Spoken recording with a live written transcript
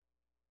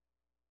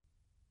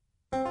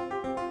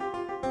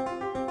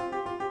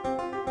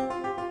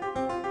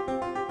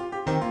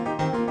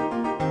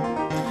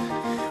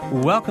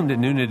Welcome to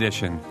Noon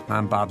Edition.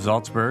 I'm Bob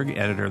Zaltzberg,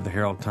 editor of the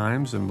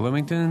Herald-Times in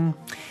Bloomington.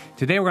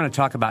 Today we're going to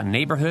talk about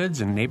neighborhoods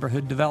and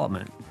neighborhood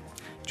development.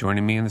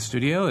 Joining me in the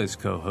studio is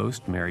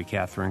co-host Mary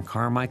Catherine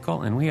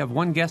Carmichael, and we have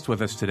one guest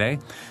with us today.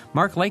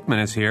 Mark Lakeman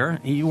is here.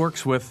 He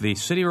works with the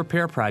City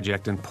Repair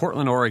Project in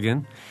Portland,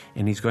 Oregon,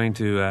 and he's going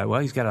to,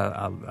 he's got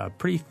a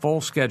pretty full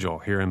schedule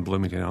here in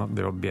Bloomington.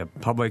 There will be a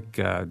public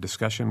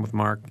discussion with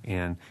Mark,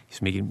 and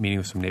he's meeting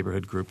with some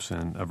neighborhood groups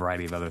and a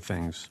variety of other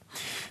things.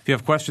 If you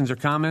have questions or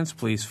comments,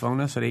 please phone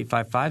us at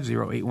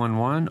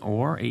 855-0811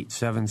 or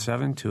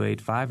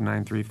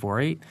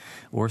 877-285-9348,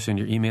 or send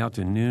your email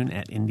to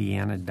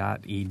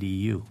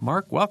noon@indiana.edu.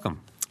 Mark,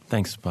 welcome.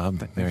 Thanks,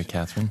 Bob. Mary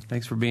Catherine.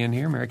 Thanks for being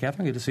here. Mary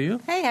Catherine, good to see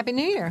you. Hey, Happy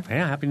New Year.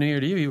 Yeah, Happy New Year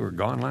to you. You were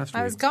gone last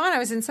week. I was gone. I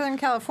was in Southern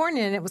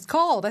California, and it was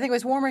cold. I think it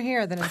was warmer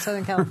here than in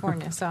Southern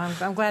California, so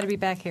I'm glad to be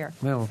back here.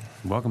 Well,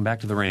 welcome back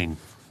to the rain.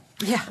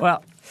 Yeah.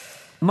 Well,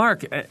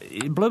 Mark,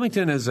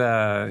 Bloomington is,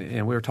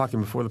 and we were talking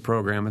before the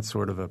program, it's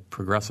sort of a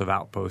progressive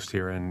outpost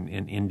here in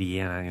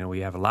Indiana. You know, we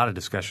have a lot of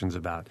discussions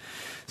about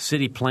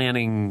city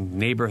planning,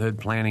 neighborhood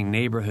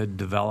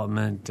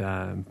development.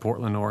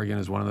 Portland, Oregon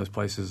is one of those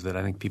places that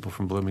I think people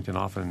from Bloomington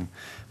often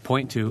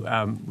point to.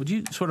 Would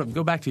you sort of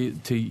go back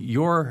to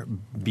your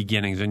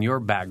beginnings and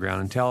your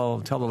background and tell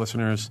the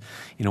listeners,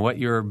 you know, what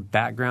your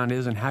background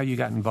is and how you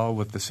got involved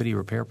with the City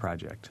Repair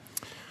Project?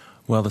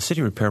 Well, the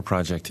City Repair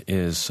Project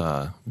is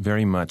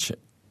very much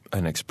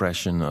an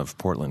expression of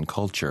Portland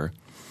culture,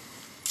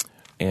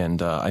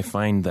 and I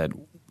find that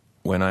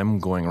when I'm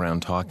going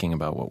around talking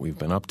about what we've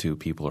been up to,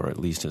 people are at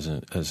least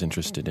as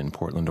interested in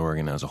Portland,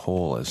 Oregon as a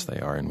whole as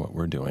they are in what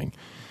we're doing,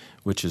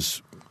 which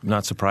is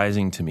not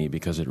surprising to me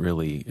because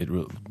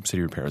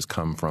City Repair has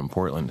come from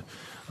Portland.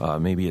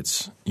 Maybe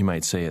you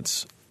might say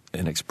it's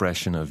an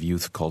expression of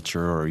youth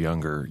culture or the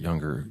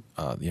younger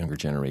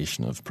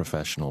generation of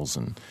professionals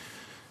and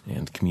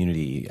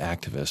community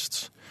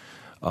activists.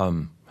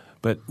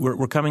 But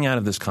we're coming out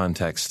of this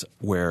context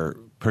where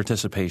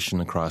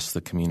participation across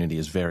the community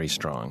is very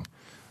strong.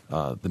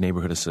 The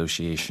neighborhood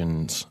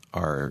associations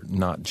are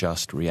not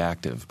just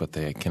reactive, but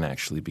they can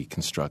actually be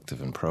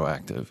constructive and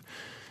proactive.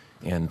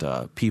 And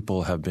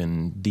people have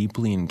been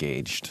deeply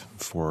engaged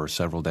for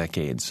several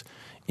decades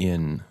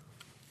in,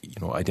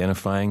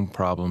 identifying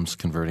problems,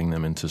 converting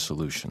them into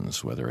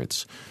solutions, whether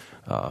it's,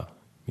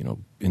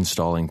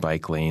 installing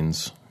bike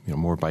lanes,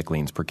 more bike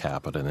lanes per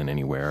capita than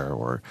anywhere,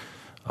 or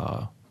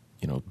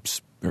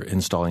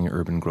installing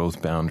urban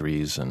growth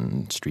boundaries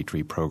and street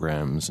tree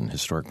programs and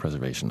historic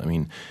preservation. I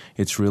mean,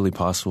 it's really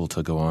possible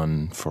to go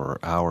on for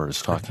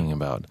hours talking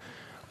about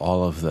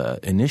all of the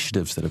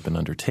initiatives that have been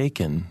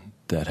undertaken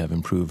that have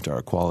improved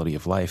our quality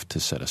of life to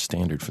set a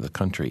standard for the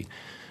country.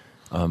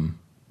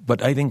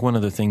 But I think one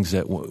of the things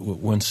that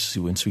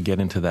once we get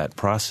into that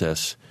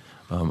process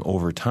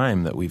over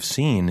time that we've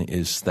seen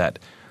is that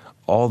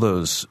all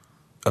those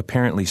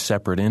apparently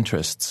separate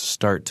interests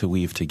start to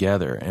weave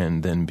together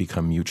and then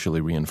become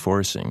mutually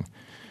reinforcing.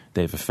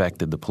 They've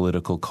affected the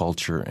political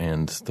culture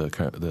and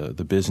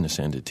the business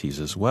entities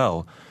as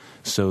well,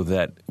 so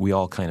that we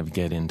all kind of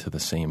get into the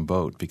same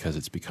boat because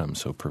it's become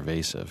so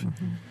pervasive.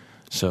 Mm-hmm.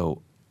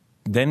 So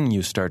then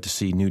you start to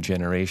see new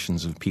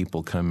generations of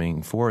people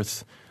coming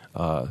forth,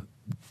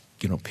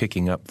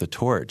 picking up the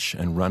torch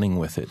and running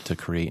with it to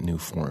create new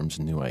forms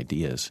and new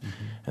ideas.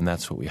 Mm-hmm. And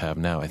that's what we have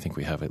now. I think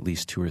we have at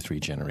least 2 or 3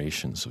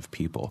 generations of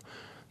people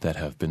that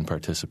have been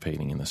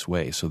participating in this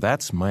way. So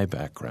that's my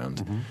background,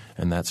 mm-hmm.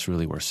 and that's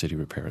really where City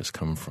Repair has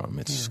come from.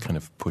 It's kind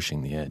of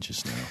pushing the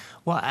edges now.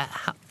 Well,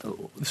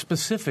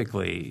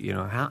 specifically,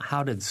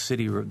 how did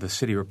the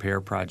City Repair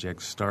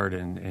Project start,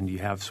 and you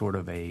have sort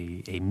of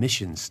a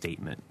mission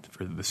statement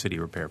for the City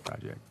Repair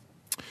Project?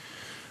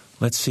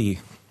 Let's see.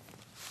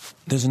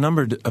 There's a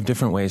number of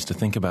different ways to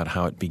think about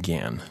how it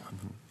began.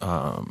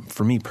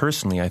 For me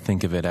personally, I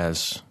think of it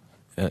as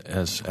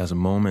a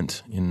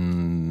moment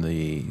in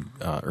the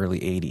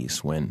early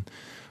 80s when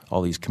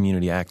all these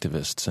community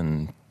activists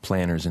and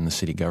planners in the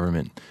city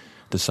government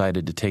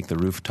decided to take the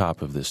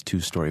rooftop of this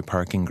 2-story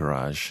parking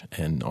garage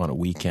and on a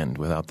weekend,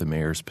 without the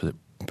mayor's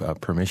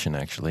permission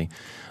actually,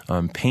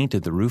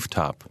 painted the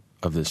rooftop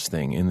of this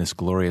thing in this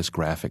glorious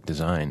graphic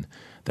design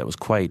that was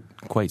quite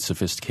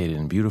sophisticated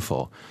and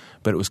beautiful.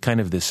 But it was kind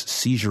of this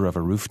seizure of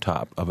a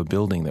rooftop of a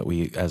building that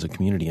we as a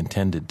community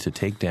intended to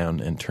take down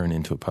and turn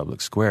into a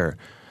public square.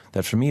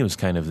 That for me was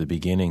kind of the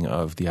beginning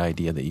of the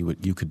idea that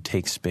you could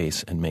take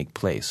space and make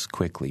place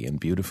quickly and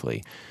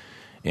beautifully.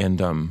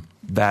 And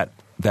that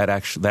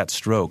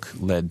stroke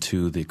led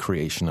to the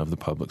creation of the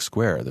public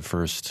square, the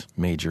first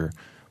major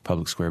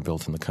public square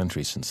built in the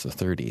country since the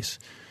 30s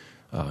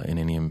in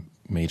any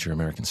major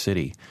American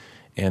city.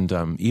 And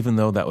even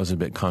though that was a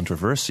bit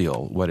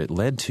controversial, what it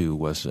led to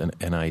was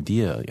an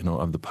idea,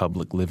 of the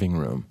public living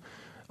room.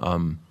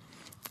 And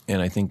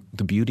I think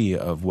the beauty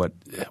of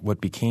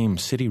what became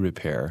City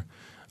Repair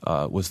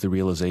was the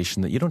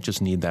realization that you don't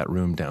just need that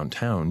room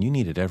downtown; you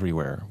need it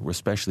everywhere,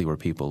 especially where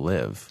people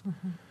live.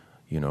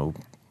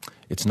 Mm-hmm.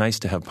 It's nice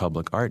to have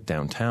public art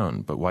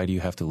downtown, but why do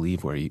you have to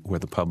leave where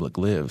the public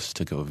lives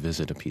to go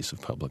visit a piece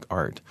of public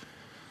art?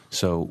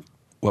 So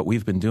what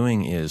we've been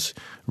doing is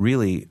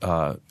really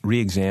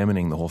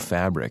re-examining the whole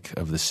fabric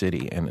of the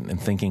city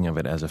and thinking of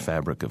it as a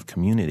fabric of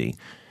community.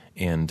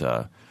 And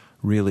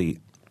really,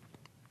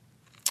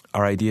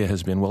 our idea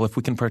has been, well, if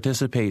we can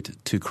participate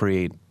to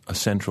create a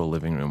central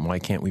living room, why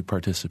can't we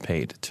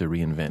participate to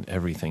reinvent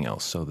everything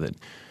else so that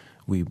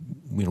we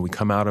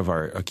come out of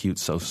our acute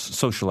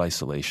social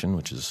isolation,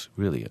 which is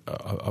really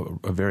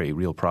a very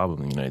real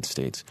problem in the United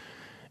States,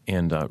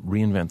 and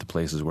reinvent the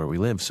places where we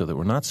live so that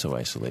we're not so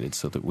isolated,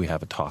 so that we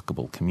have a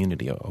talkable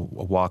community, a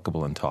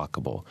walkable and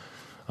talkable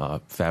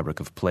fabric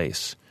of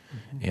place.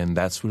 Mm-hmm. And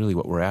that's really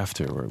what we're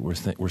after.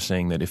 We're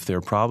saying that if there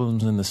are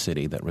problems in the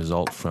city that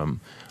result from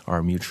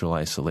our mutual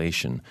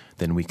isolation,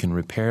 then we can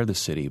repair the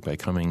city by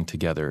coming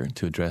together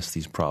to address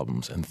these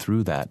problems, and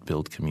through that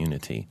build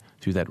community,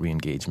 through that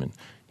re-engagement,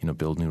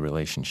 build new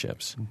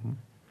relationships. Mm-hmm.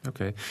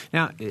 Okay.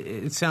 Now,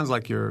 it sounds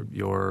like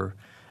you're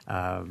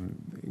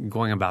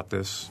going about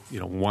this,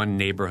 one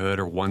neighborhood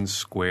or one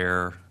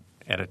square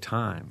at a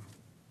time,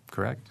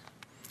 correct?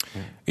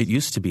 Yeah. It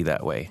used to be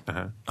that way.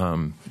 Uh-huh.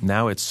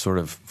 Now it's sort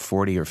of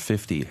 40 or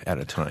 50 at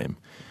a time.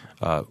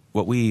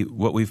 What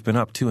we've been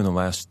up to in the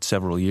last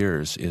several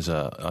years is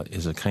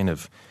a kind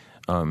of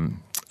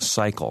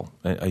cycle,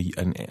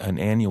 an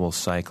annual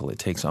cycle. It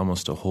takes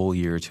almost a whole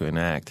year to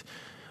enact.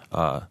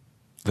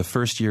 The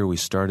first year we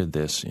started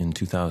this in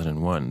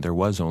 2001, there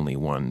was only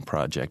one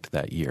project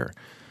that year.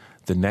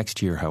 The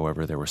next year,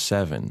 however, there were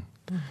 7.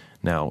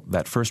 Now,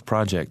 that first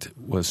project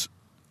was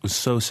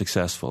so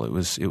successful. It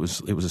was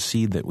a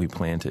seed that we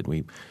planted.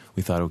 We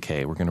thought,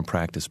 okay, we're going to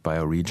practice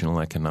bioregional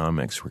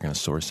economics. We're going to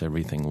source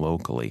everything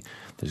locally.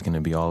 There's going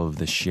to be all of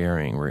this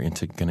sharing. We're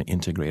going to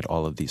integrate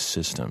all of these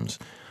systems.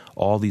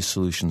 All these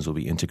solutions will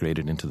be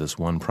integrated into this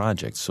one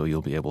project, so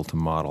you'll be able to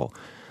model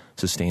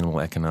sustainable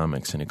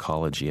economics and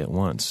ecology at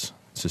once,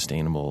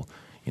 sustainable,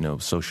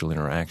 social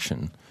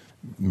interaction,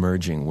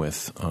 merging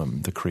with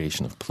the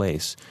creation of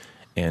place.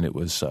 And it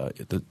was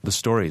the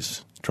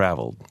stories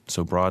traveled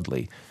so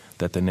broadly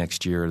that the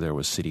next year there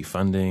was city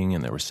funding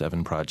and there were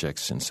 7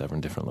 projects in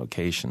 7 different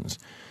locations.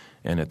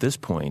 And at this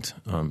point,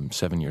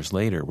 7 years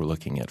later, we're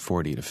looking at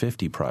 40 to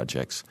 50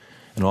 projects.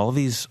 And all of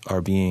these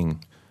are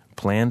being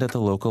planned at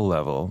the local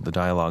level. The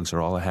dialogues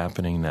are all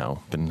happening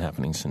now, been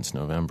happening since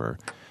November.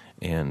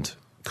 And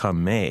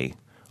come May,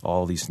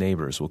 all these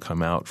neighbors will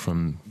come out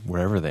from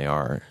wherever they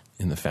are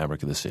in the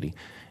fabric of the city,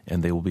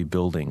 and they will be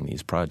building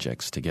these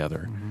projects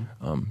together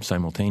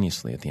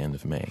simultaneously at the end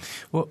of May.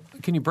 Well,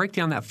 can you break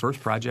down that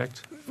first project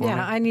for me?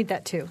 I need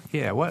that too.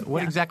 Yeah,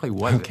 what exactly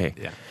was it? Okay.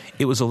 Yeah.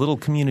 It was a little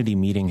community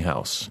meeting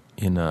house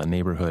in a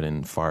neighborhood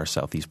in far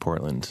southeast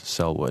Portland,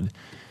 Selwood,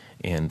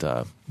 and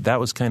that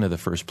was kind of the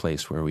first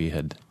place where we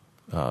had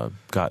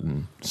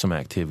gotten some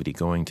activity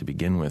going to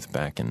begin with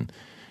back in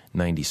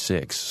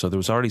 96. So there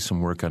was already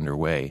some work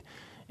underway,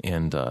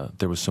 and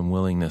there was some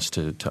willingness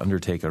to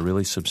undertake a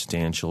really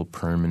substantial,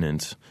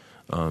 permanent,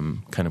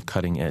 kind of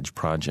cutting-edge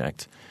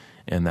project.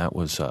 And that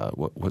was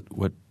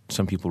what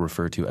some people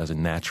refer to as a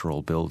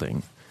natural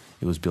building.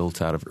 It was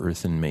built out of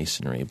earthen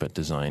masonry, but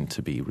designed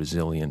to be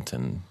resilient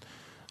and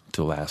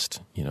to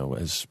last,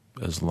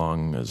 as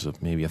long as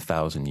maybe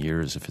 1,000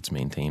 years if it's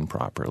maintained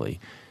properly.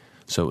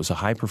 So it was a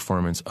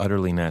high-performance,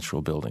 utterly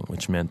natural building,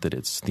 which meant that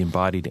the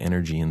embodied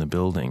energy in the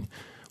building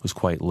was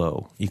quite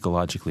low.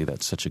 Ecologically,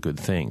 that's such a good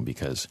thing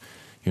because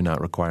you're not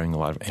requiring a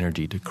lot of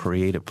energy to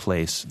create a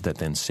place that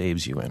then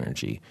saves you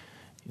energy.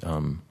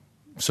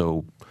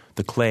 So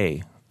the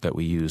clay that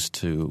we used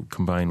to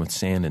combine with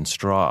sand and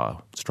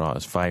straw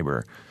as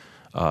fiber,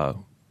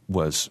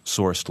 was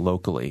sourced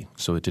locally,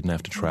 so it didn't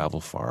have to travel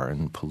far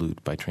and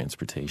pollute by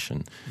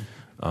transportation.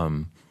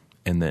 And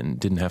then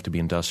didn't have to be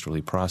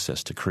industrially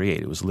processed to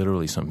create. It was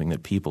literally something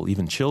that people,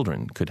 even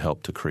children, could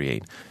help to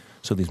create.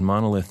 So these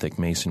monolithic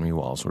masonry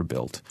walls were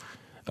built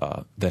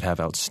that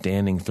have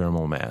outstanding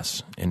thermal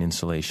mass and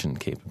insulation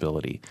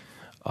capability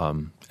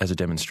as a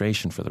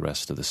demonstration for the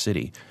rest of the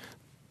city.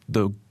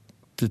 The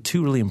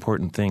 2 really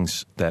important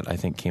things that I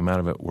think came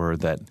out of it were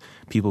that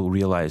people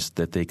realized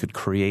that they could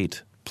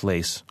create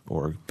place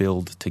or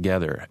build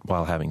together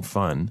while having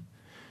fun.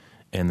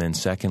 And then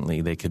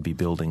secondly, they could be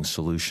building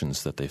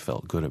solutions that they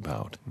felt good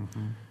about.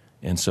 Mm-hmm.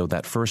 And so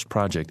that first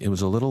project, it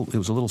was a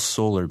little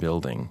solar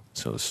building,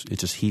 so it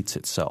just heats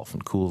itself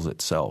and cools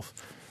itself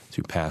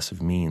through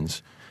passive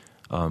means,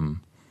 and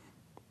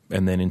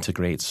then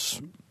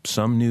integrates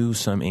some new,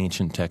 some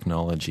ancient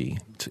technology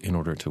in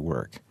order to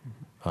work.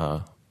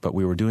 But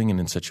we were doing it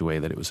in such a way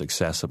that it was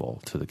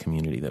accessible to the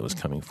community that was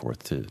coming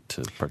forth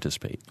to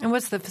participate. And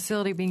what's the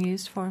facility being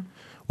used for?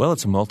 Well,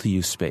 it's a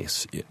multi-use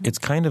space. It's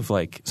kind of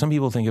like, some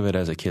people think of it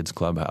as a kid's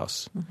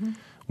clubhouse.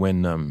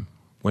 Mm-hmm.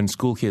 When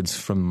school kids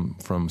from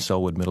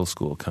Selwood Middle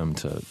School come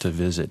to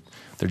visit,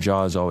 their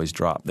jaws always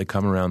drop. They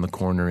come around the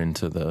corner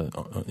into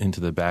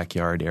the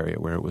backyard area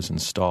where it was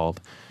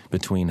installed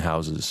between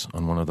houses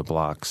on one of the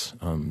blocks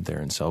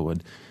there in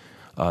Selwood.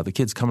 The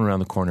kids come around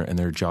the corner and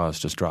their jaws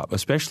just drop,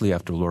 especially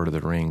after Lord of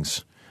the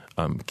Rings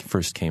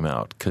first came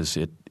out, because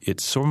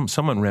it's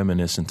somewhat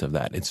reminiscent of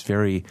that.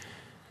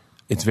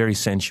 it's very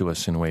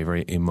sensuous in a way,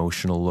 very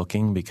emotional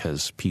looking,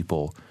 because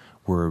people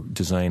were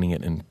designing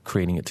it and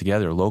creating it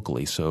together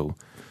locally. So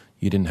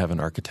you didn't have an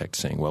architect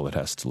saying, well, it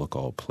has to look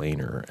all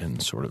plainer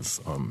and sort of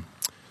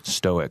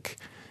stoic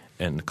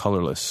and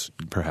colorless,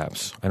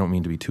 perhaps. I don't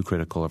mean to be too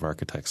critical of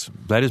architects.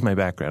 That is my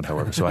background,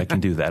 however, so I can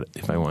do that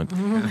if I want.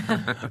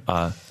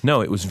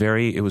 No, it was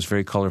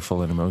very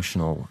colorful and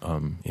emotional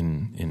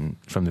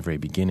from the very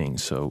beginning.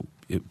 So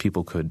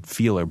people could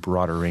feel a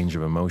broader range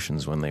of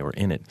emotions when they were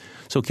in it.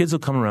 So kids will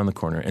come around the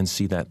corner and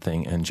see that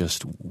thing and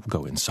just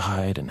go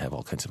inside and have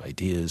all kinds of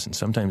ideas. And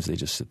sometimes they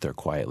just sit there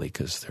quietly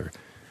because they're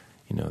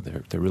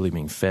really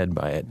being fed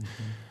by it.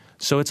 Mm-hmm.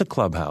 So it's a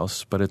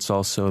clubhouse, but it's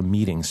also a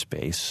meeting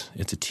space.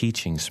 It's a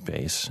teaching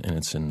space, and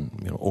it's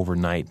an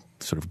overnight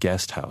sort of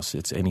guest house.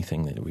 It's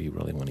anything that we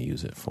really want to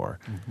use it for.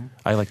 Mm-hmm.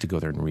 I like to go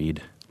there and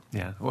read.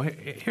 Yeah. Well,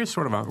 here's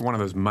sort of one of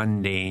those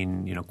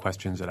mundane,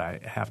 questions that I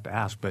have to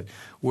ask. But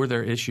were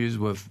there issues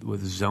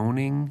with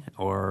zoning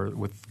or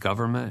with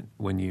government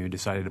when you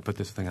decided to put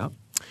this thing up?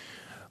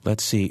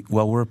 Let's see.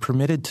 Well, we're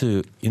permitted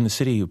to, in the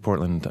city of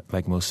Portland,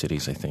 like most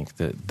cities, I think,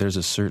 that there's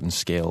a certain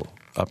scale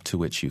up to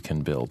which you can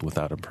build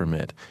without a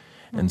permit.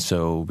 And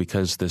so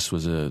because this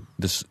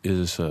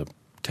is a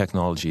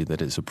technology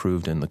that is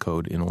approved in the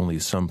code in only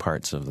some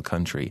parts of the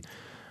country,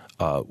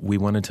 we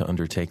wanted to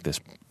undertake this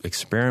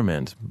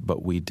experiment,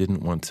 but we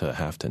didn't want to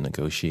have to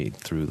negotiate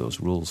through those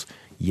rules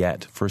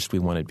yet. First, we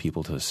wanted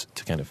people to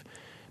kind of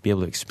be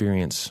able to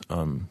experience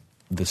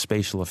the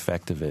spatial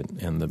effect of it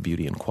and the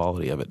beauty and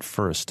quality of it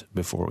first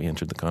before we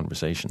entered the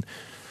conversation.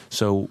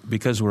 So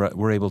because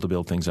we're able to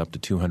build things up to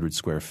 200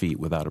 square feet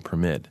without a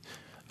permit,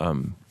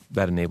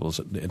 that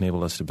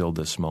enabled us to build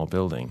this small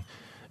building.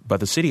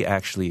 But the city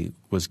actually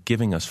was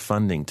giving us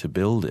funding to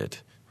build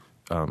it,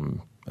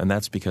 and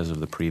that's because of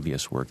the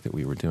previous work that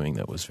we were doing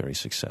that was very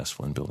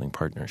successful in building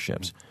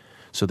partnerships.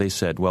 So they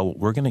said, well,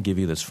 we're going to give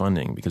you this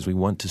funding because we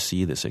want to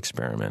see this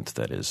experiment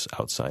that is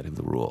outside of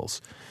the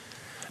rules.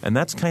 And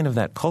that's kind of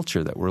that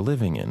culture that we're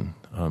living in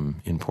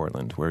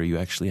Portland, where you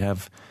actually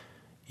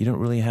you don't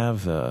really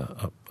have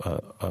a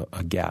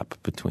gap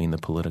between the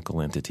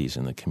political entities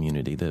and the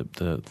community.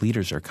 The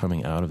leaders are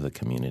coming out of the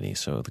community,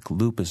 so the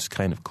loop is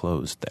kind of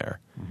closed there.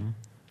 Mm-hmm.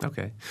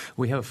 Okay.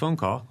 We have a phone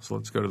call, so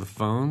let's go to the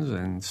phones.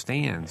 And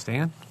Stan.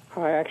 Stan?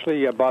 Hi,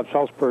 actually, Bob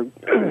Salzberg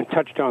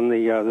touched on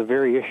the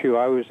very issue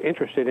I was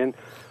interested in.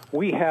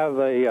 We have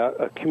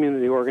a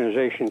community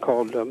organization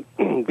called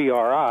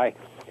BRI,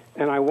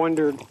 and I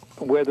wondered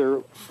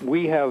whether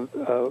we have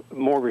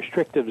more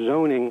restrictive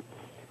zoning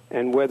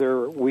and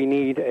whether we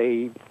need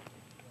a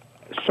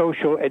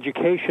social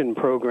education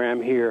program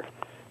here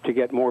to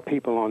get more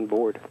people on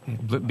board.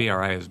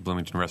 BRI is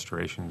Bloomington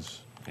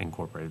Restorations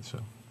Incorporated. So,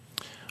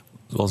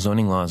 well,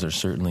 zoning laws are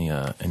certainly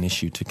an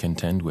issue to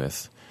contend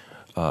with.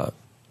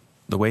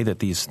 The way that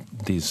these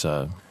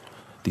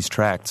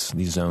tracts,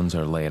 these zones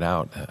are laid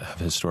out, have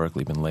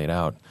historically been laid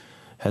out,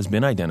 has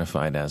been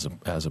identified as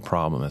a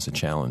problem, as a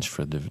challenge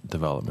for the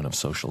development of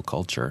social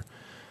culture.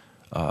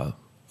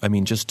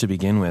 Just to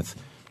begin with,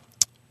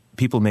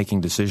 people making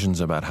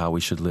decisions about how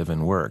we should live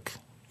and work,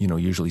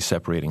 usually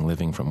separating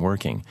living from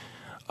working,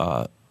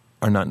 are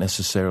not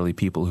necessarily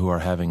people who are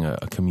having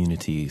a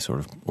community sort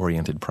of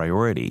oriented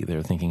priority.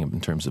 They're thinking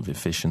in terms of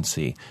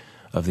efficiency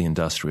of the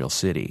industrial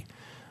city.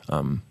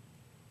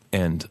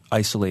 And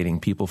isolating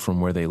people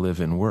from where they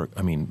live and work,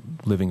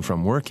 living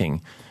from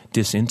working,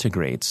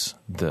 disintegrates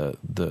the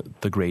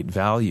great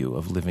value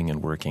of living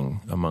and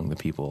working among the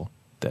people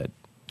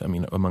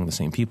among the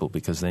same people,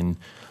 because then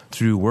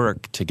through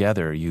work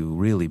together you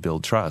really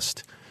build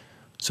trust.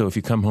 So if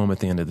you come home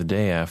at the end of the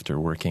day after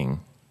working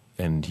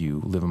and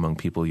you live among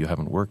people you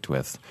haven't worked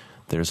with,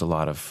 there's a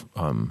lot of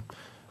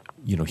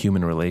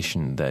human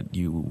relation that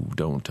you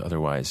don't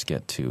otherwise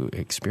get to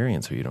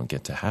experience or you don't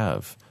get to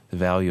have. The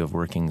value of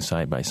working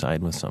side by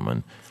side with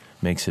someone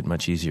makes it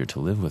much easier to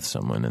live with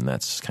someone, and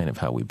that's kind of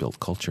how we built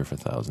culture for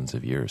thousands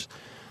of years.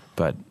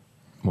 But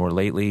more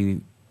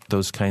lately,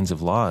 those kinds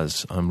of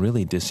laws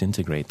really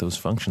disintegrate those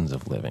functions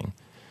of living.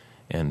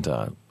 And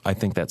I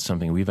think that's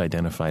something we've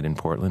identified in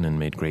Portland and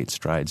made great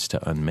strides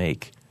to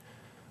unmake.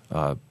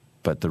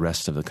 But the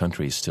rest of the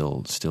country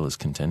still is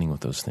contending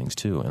with those things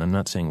too. And I'm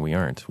not saying we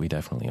aren't. We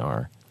definitely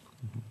are.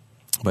 Mm-hmm.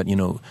 But,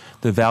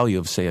 the value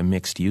of, say, a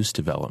mixed-use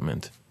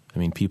development,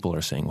 people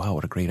are saying, wow,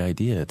 what a great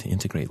idea to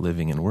integrate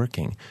living and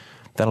working.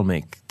 That'll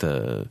make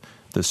the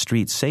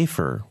streets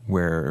safer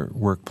where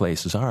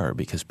workplaces are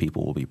because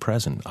people will be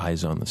present,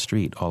 eyes on the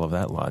street, all of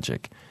that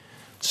logic.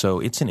 So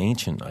it's an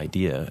ancient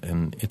idea,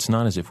 and it's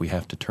not as if we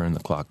have to turn the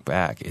clock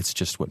back. It's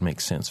just what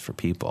makes sense for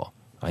people,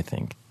 I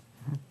think.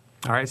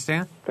 All right,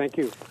 Stan? Thank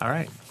you. All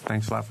right.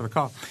 Thanks a lot for the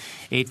call.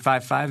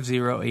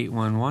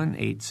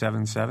 855-0811,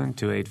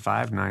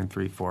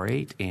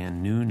 877-285-9348,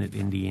 and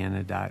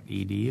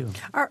noon@indiana.edu.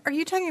 Are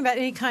you talking about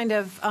any kind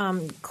of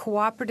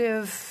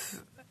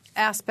cooperative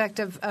aspect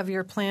of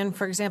your plan,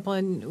 for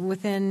example,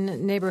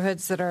 within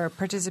neighborhoods that are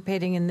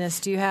participating in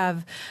this? Do you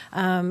have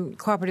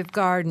cooperative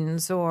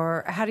gardens,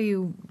 or how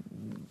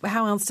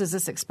else does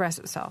this express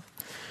itself?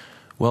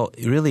 Well,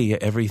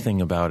 really,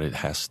 everything about it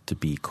has to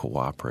be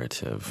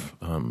cooperative.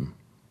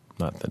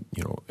 Not that,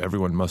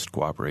 everyone must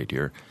cooperate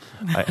here.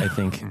 I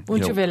think...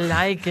 Would you will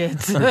like it?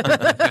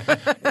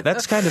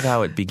 That's kind of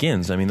how it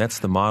begins. I mean, that's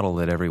the model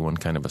that everyone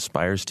kind of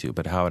aspires to,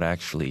 but how it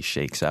actually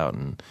shakes out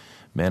and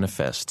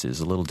manifests is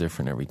a little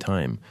different every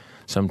time.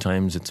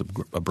 Sometimes it's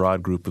a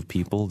broad group of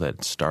people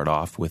that start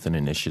off with an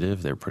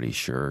initiative. They're pretty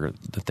sure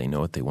that they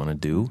know what they want to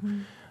do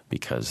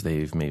because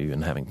they've maybe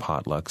been having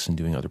potlucks and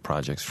doing other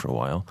projects for a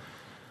while.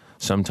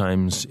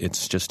 Sometimes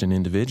it's just an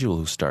individual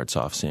who starts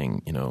off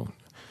saying,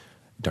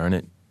 darn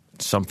it,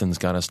 something's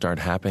got to start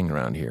happening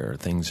around here.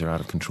 Things are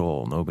out of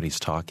control. Nobody's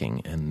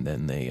talking. And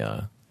then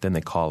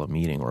they call a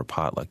meeting or a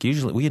potluck.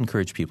 Usually we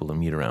encourage people to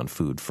meet around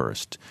food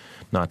first,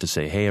 not to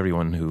say, hey,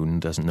 everyone who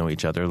doesn't know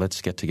each other, let's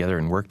get together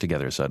and work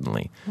together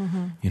suddenly.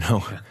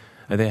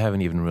 They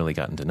haven't even really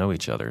gotten to know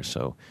each other.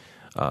 So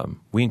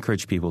we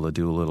encourage people to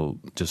do a little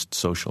just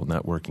social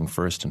networking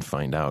first and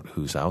find out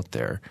who's out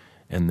there,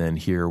 and then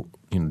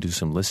do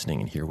some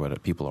listening and hear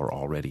what people are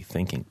already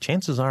thinking.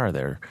 Chances are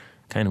they're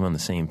kind of on the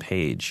same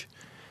page.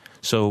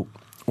 So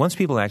once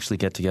people actually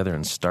get together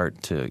and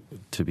start to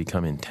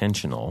become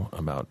intentional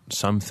about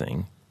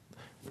something,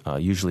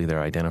 usually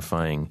they're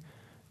identifying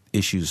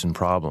issues and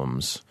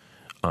problems,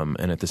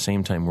 and at the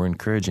same time we're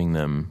encouraging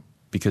them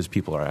because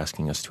people are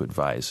asking us to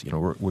advise.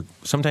 We're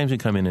sometimes we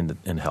come in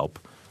and help,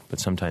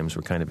 but sometimes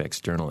we're kind of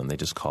external and they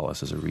just call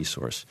us as a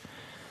resource.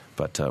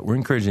 But we're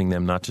encouraging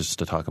them not just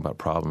to talk about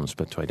problems,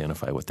 but to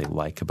identify what they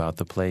like about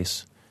the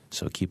place.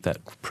 So keep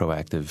that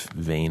proactive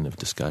vein of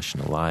discussion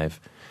alive.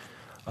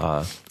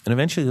 And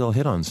eventually they'll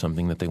hit on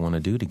something that they want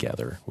to do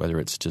together, whether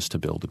it's just to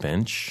build a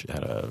bench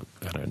at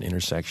an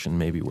intersection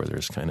maybe where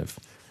there's kind of,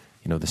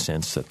 the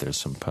sense that there's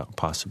some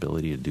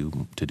possibility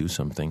to do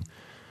something.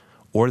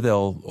 Or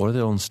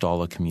they'll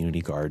install a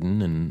community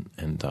garden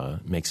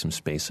and make some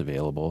space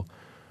available.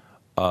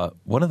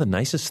 One of the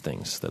nicest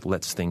things that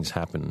lets things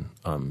happen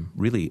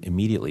really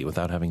immediately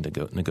without having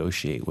to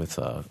negotiate with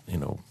a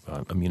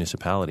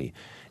municipality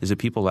is that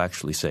people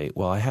actually say,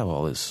 well, I have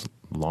all this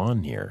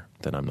lawn here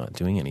that I'm not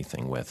doing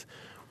anything with.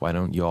 Why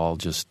don't you all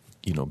just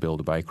build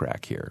a bike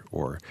rack here,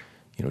 or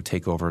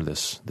take over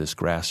this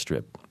grass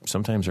strip?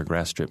 Sometimes our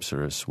grass strips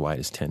are as wide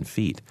as 10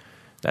 feet.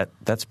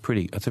 That's a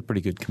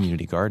pretty good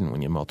community garden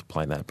when you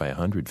multiply that by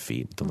 100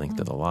 feet, the length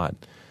of the lot.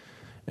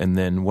 And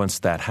then once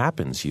that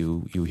happens,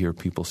 you hear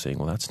people saying,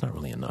 well, that's not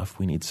really enough.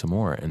 We need some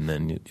more. And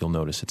then you'll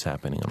notice it's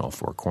happening on all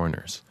four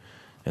corners,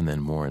 and then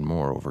more and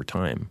more over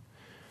time.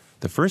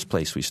 The first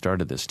place we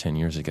started this 10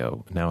 years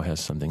ago now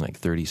has something like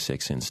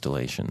 36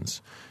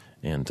 installations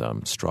and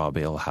straw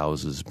bale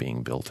houses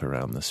being built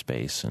around the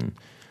space and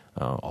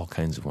all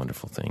kinds of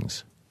wonderful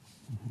things.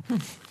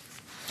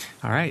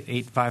 All right,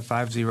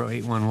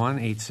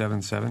 855-0811,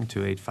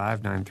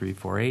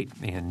 877-285-9348,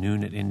 and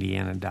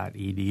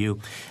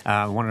noon@indiana.edu.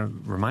 I want to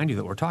remind you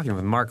that we're talking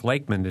with Mark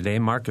Lakeman today.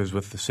 Mark is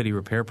with the City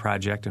Repair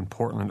Project in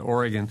Portland,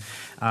 Oregon.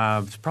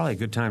 It's probably a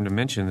good time to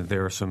mention that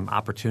there are some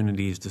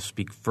opportunities to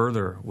speak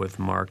further with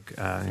Mark,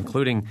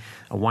 including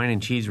a wine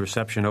and cheese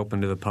reception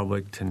open to the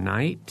public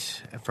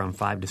tonight from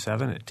 5 to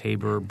 7 at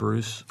Tabor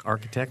Bruce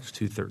Architects,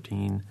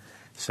 213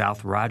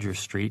 South Rogers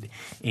Street.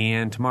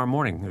 And tomorrow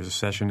morning there's a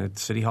session at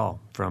City Hall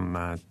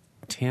from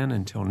 10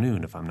 until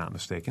noon, if I'm not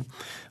mistaken,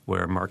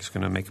 where Mark's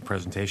going to make a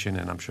presentation,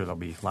 and I'm sure there'll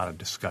be a lot of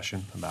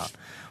discussion about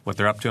what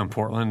they're up to in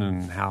Portland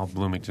and how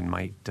Bloomington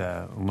might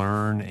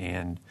learn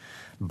and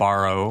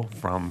borrow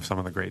from some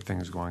of the great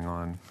things going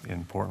on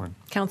in Portland.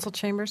 Council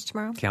chambers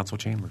tomorrow? Council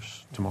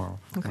chambers tomorrow.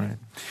 Okay.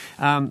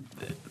 Right.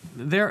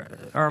 There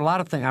are a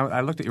lot of things.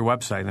 I looked at your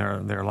website, and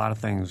there are a lot of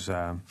things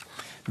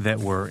that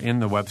were in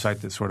the website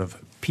that sort of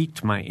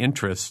piqued my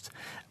interest.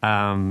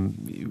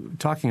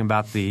 Talking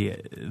about the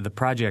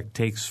project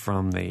takes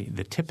from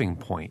the tipping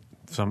point.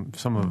 Some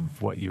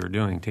of what you're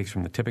doing takes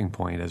from the tipping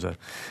point as a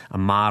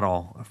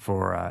model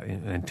for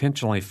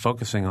intentionally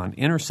focusing on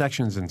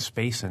intersections in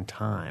space and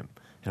time.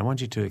 And I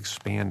want you to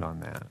expand on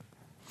that.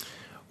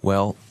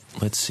 Well,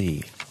 let's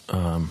see.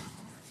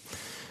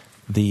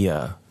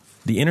 The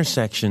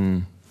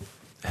intersection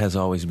has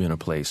always been a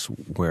place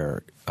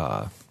where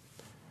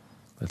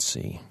let's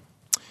see.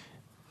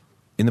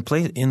 In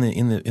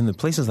the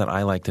places that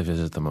I like to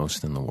visit the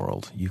most in the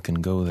world, you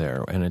can go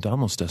there, and it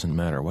almost doesn't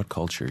matter what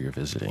culture you're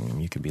visiting. I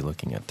mean, you could be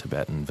looking at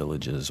Tibetan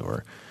villages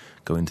or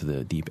go into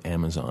the deep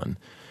Amazon.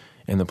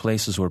 And the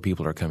places where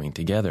people are coming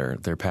together,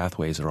 their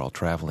pathways are all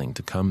traveling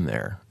to come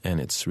there, and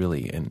it's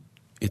really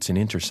it's an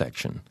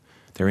intersection.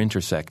 They're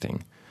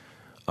intersecting.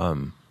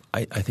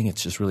 I think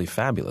it's just really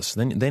fabulous.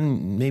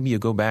 Then maybe you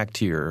go back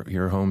to your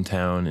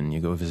hometown and you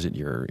go visit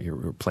your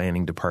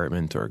planning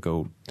department, or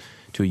go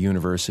to a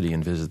university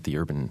and visit the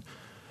urban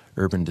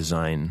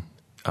design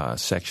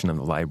section of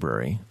the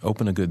library.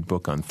 Open a good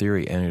book on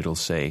theory, and it'll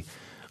say,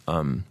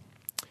 in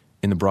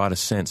the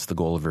broadest sense, the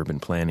goal of urban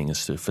planning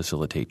is to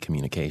facilitate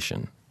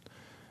communication.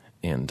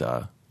 And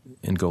go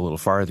a little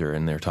farther,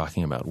 and they're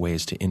talking about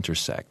ways to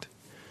intersect.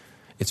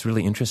 It's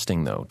really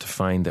interesting, though, to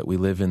find that we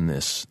live in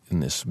this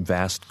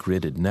vast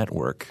gridded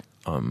network,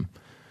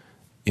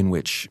 in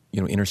which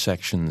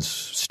intersections,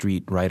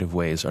 street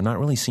right-of-ways are not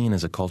really seen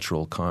as a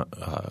cultural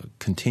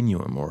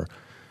continuum or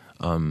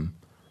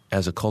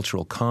as a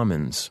cultural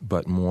commons,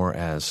 but more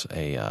as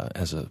a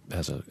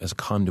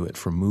conduit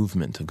for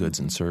movement of goods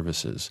and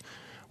services,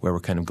 where we're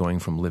kind of going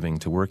from living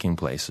to working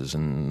places,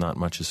 and not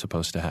much is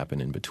supposed to happen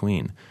in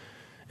between.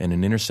 And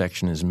an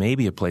intersection is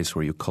maybe a place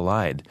where you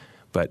collide,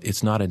 but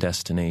it's not a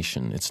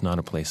destination. It's not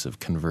a place of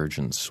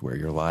convergence where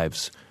your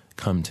lives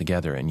come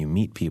together and you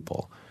meet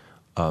people.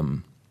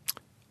 And,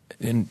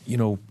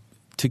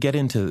 to get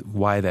into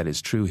why that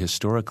is true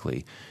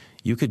historically,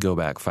 you could go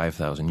back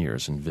 5,000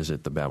 years and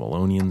visit the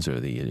Babylonians or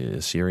the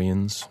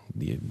Assyrians,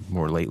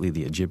 more lately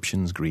the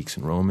Egyptians, Greeks,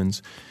 and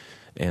Romans.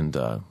 And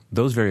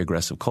those very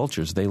aggressive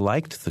cultures, they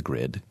liked the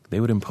grid. They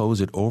would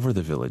impose it over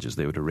the villages.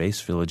 They would erase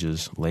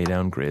villages, lay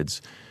down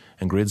grids,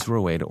 and grids were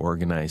a way to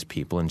organize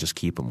people and just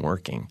keep them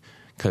working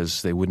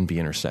because they wouldn't be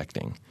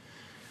intersecting.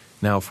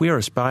 Now, if we are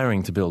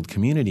aspiring to build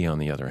community, on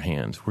the other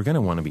hand, we're going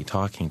to want to be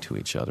talking to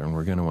each other and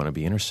we're going to want to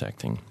be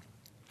intersecting,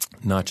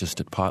 not just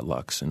at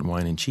potlucks and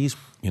wine and cheese,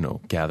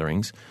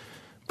 gatherings,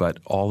 but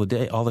all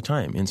the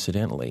time,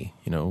 incidentally,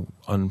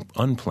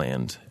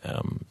 unplanned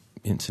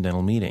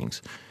incidental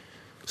meetings.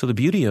 So the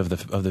beauty of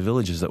the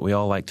villages that we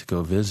all like to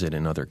go visit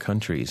in other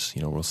countries,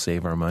 we'll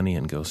save our money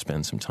and go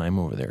spend some time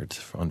over there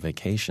on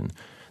vacation.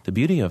 The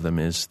beauty of them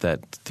is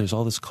that there's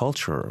all this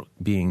culture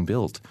being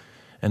built,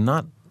 and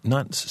not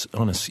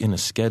in a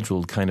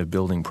scheduled kind of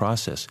building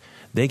process.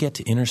 They get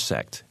to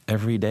intersect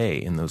every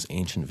day in those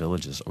ancient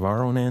villages of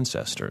our own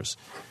ancestors,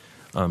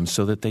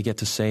 so that they get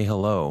to say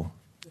hello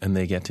and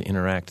they get to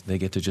interact. They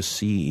get to just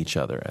see each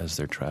other as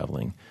they're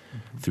traveling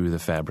through the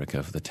fabric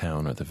of the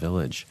town or the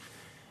village.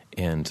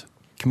 And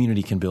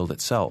community can build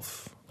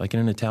itself. Like in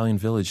an Italian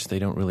village, they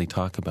don't really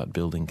talk about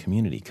building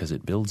community because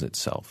it builds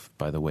itself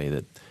by the way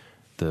that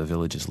the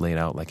village is laid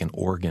out like an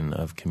organ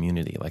of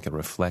community, like a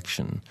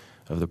reflection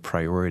of the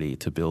priority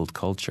to build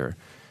culture.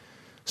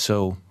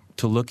 So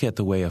to look at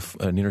the way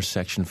an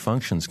intersection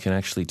functions can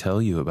actually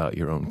tell you about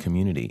your own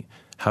community.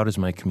 How does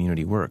my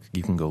community work?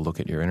 You can go look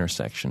at your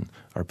intersection.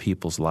 Are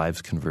people's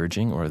lives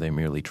converging, or are they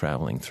merely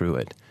traveling through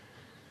it?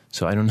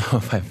 So I don't know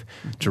if I've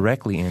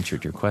directly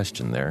answered your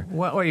question there.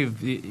 Well,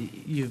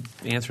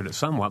 you've answered it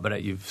somewhat,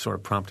 but you've sort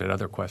of prompted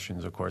other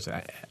questions, of course.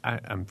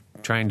 I'm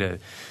trying to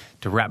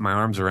wrap my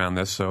arms around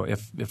this. So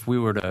if we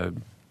were to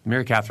 –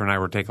 Mary Catherine and I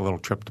were to take a little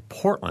trip to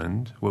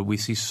Portland, would we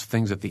see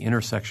things at the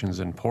intersections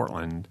in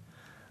Portland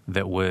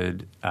that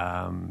would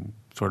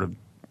sort of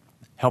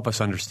help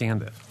us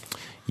understand it?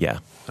 Yeah.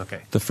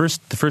 Okay. The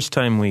first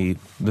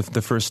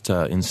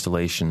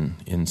installation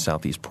in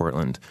Southeast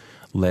Portland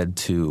led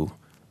to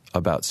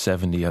about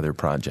 70 other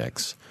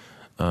projects,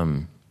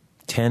 10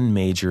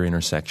 major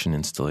intersection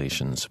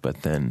installations,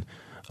 but then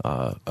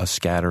a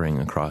scattering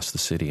across the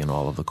city in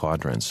all of the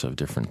quadrants of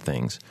different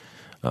things.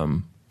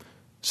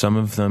 Some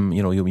of them,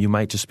 you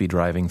might just be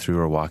driving through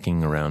or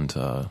walking around,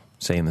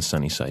 say in the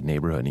Sunnyside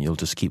neighborhood, and you'll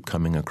just keep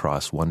coming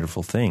across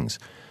wonderful things.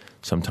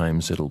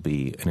 Sometimes it'll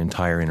be an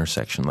entire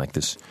intersection like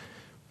this.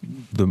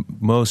 The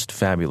most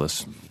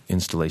fabulous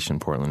installation in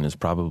Portland is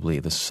probably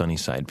the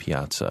Sunnyside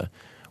Piazza,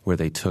 where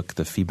they took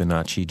the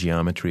Fibonacci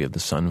geometry of the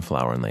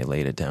sunflower and they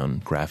laid it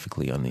down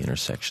graphically on the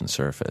intersection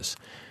surface.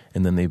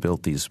 And then they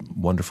built these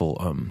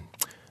wonderful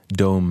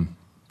dome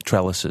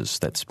trellises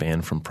that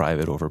span from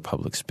private over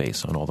public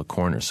space on all the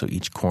corners. So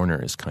each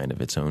corner is kind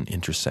of its own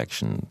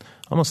intersection,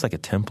 almost like a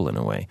temple in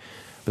a way.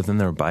 But then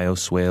there are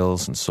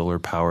bioswales and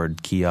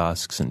solar-powered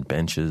kiosks and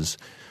benches,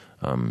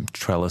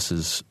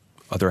 trellises.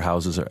 Other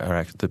houses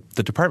are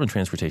the Department of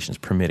Transportation is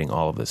permitting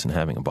all of this and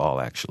having a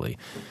ball, actually.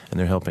 And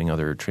they're helping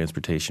other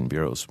transportation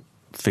bureaus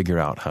figure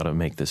out how to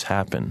make this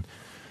happen.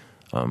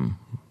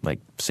 Like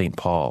St.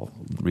 Paul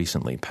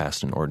recently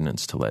passed an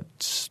ordinance to let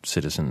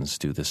citizens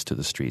do this to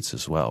the streets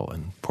as well,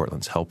 and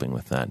Portland's helping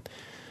with that.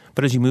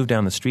 But as you move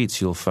down the streets,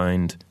 you'll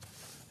find,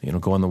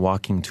 go on the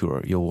walking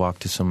tour. You'll walk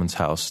to someone's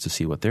house to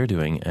see what they're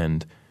doing,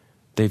 and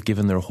they've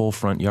given their whole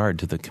front yard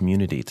to the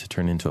community to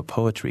turn into a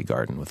poetry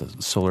garden with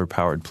a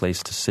solar-powered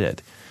place to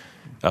sit.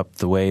 Up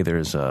the way,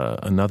 there's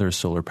another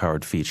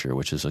solar-powered feature,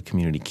 which is a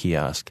community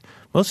kiosk.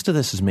 Most of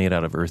this is made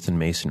out of earth and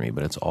masonry,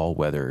 but it's all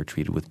weather,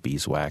 treated with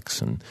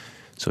beeswax, and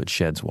so it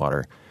sheds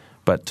water.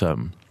 But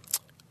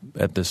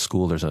at this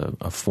school, there's a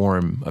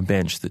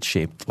bench that's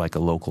shaped like a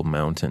local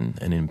mountain,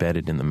 and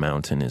embedded in the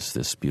mountain is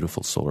this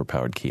beautiful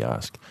solar-powered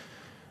kiosk.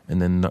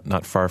 And then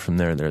not far from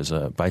there, there's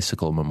a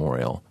bicycle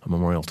memorial, a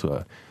memorial to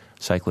a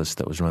cyclist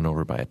that was run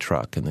over by a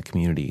truck, and the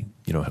community,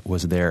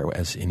 was there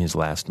as in his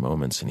last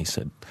moments, and he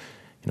said,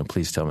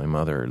 please tell my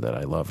mother that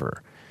I love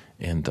her.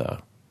 And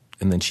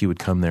then she would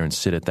come there and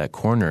sit at that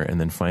corner, and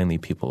then finally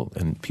people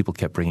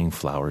kept bringing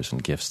flowers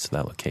and gifts to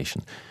that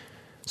location.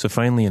 So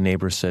finally a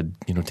neighbor said,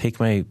 take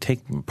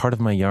part of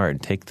my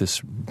yard,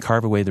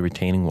 carve away the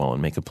retaining wall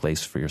and make a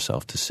place for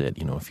yourself to sit.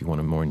 If you want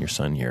to mourn your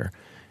son here,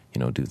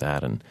 do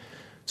that. And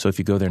so if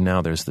you go there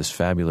now, there's this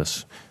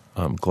fabulous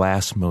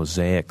glass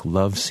mosaic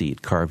love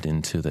seat carved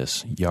into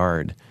this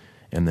yard,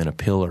 and then a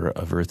pillar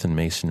of earth and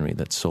masonry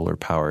that's solar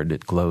powered.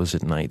 It glows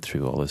at night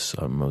through all this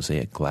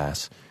mosaic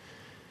glass.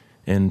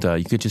 And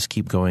you could just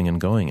keep going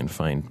and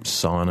find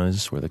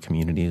saunas where the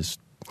community is,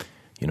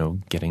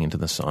 getting into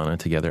the sauna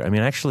together. I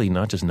mean, actually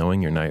not just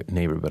knowing your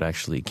neighbor, but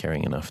actually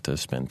caring enough to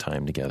spend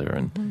time together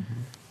and,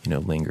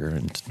 linger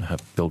and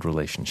build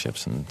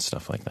relationships and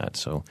stuff like that.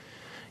 So,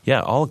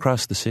 yeah, all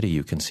across the city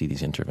you can see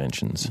these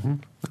interventions. Mm-hmm.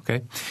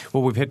 Okay.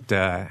 Well, we've hit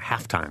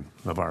halftime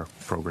of our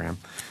program.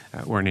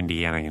 We're in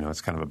Indiana,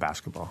 it's kind of a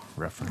basketball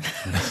reference.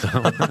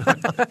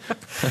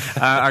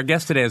 Our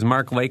guest today is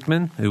Mark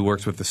Lakeman, who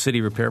works with the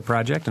City Repair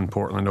Project in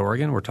Portland,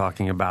 Oregon. We're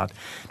talking about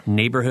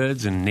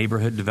neighborhoods and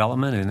neighborhood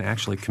development and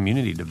actually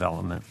community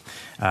development.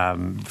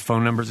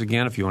 Phone numbers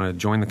again, if you want to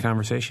join the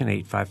conversation,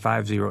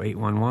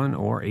 855-0811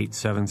 or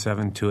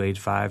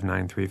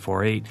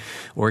 877-285-9348.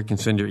 Or you can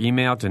send your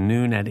email to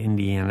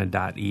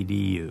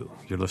noon@indiana.edu.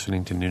 You're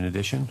listening to Noon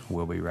Edition.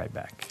 We'll be right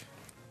back.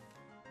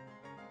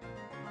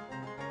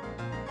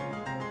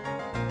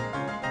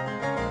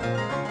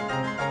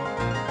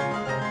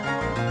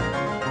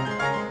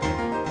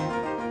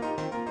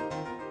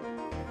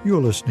 You're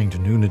listening to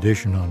Noon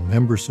Edition on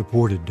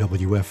member-supported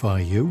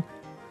WFIU.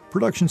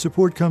 Production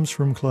support comes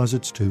from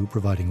Closets 2,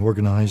 providing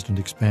organized and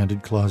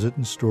expanded closet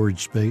and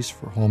storage space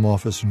for home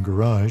office and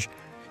garage,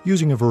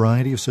 using a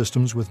variety of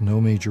systems with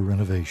no major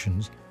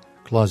renovations.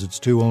 Closets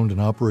 2 owned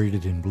and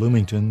operated in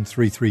Bloomington,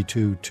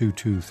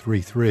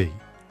 332-2233.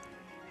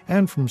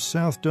 And from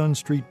South Dunn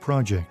Street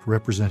Project,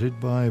 represented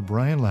by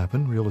Brian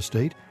Lappin, Real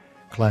Estate,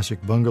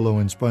 classic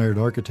bungalow-inspired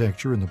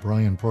architecture in the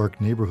Bryan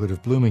Park neighborhood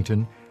of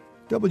Bloomington,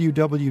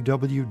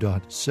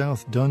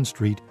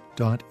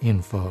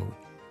 www.southdunstreet.info.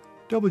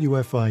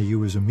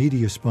 WFIU is a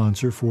media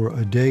sponsor for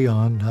A Day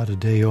On, Not a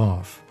Day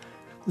Off.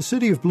 The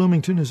City of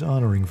Bloomington is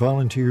honoring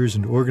volunteers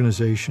and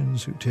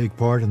organizations who take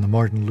part in the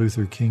Martin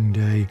Luther King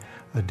Day,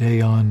 A Day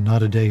On,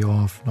 Not a Day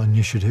Off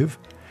initiative.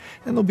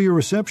 And there'll be a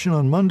reception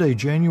on Monday,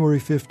 January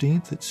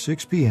 15th at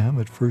 6 p.m.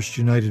 at First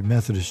United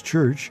Methodist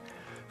Church,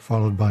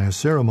 followed by a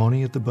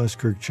ceremony at the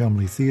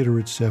Buskirk-Chumley Theater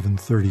at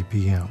 7:30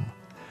 p.m.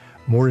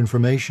 More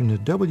information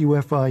at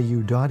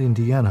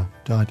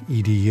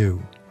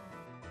wfiu.indiana.edu.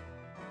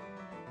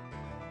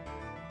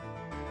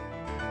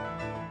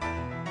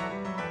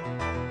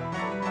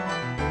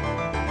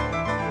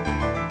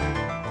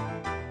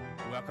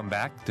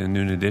 Back to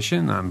Noon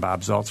Edition. I'm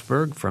Bob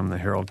Zaltzberg from the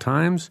Herald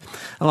Times,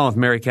 along with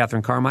Mary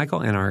Catherine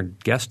Carmichael and our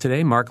guest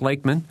today, Mark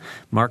Lakeman.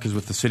 Mark is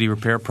with the City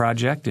Repair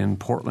Project in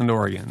Portland,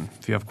 Oregon.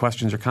 If you have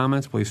questions or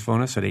comments, please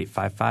phone us at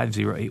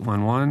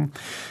 855-0811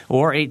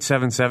 or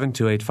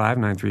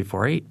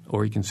 877-285-9348,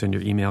 or you can send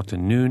your email to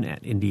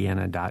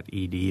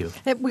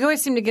noon@indiana.edu. We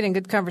always seem to get in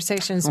good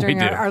conversations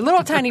during our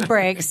little tiny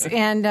breaks,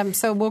 and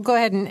so we'll go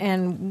ahead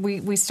and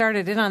we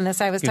started in on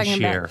this. I was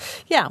talking about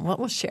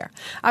we'll share.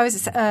 I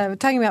was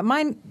talking about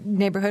my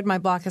neighborhood, my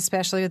block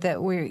especially,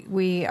 that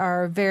we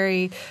are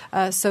very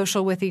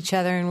social with each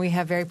other, and we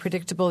have very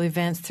predictable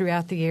events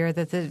throughout the year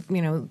that the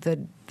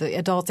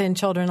adults and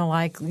children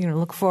alike,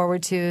 look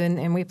forward to,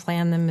 and we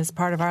plan them as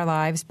part of our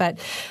lives. But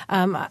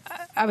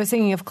I was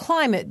thinking of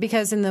climate,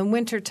 because in the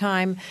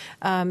wintertime,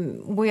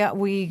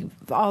 we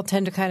all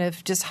tend to kind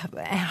of just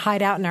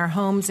hide out in our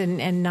homes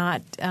and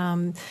not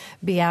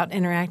be out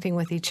interacting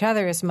with each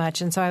other as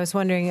much. And so I was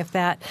wondering if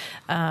that,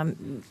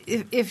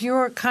 if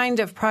your kind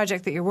of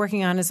project that you're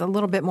working on is a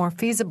little bit more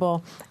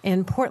feasible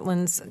in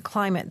Portland's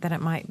climate, then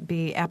it might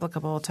be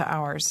applicable to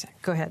ours.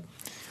 Go ahead.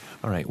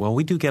 All right. Well,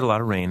 we do get a lot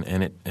of rain,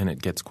 and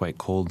it gets quite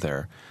cold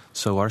there.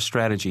 So our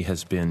strategy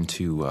has been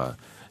to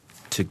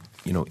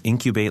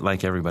incubate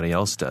like everybody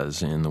else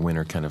does in the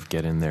winter, kind of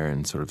get in there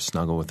and sort of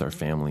snuggle with our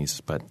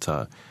families.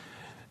 But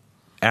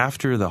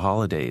after the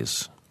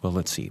holidays, well,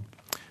 let's see.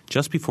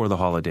 Just before the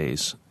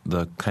holidays,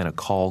 the kind of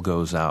call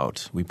goes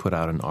out. We put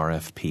out an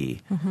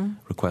RFP,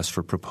 request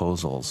for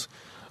proposals.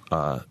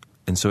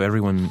 And so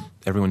everyone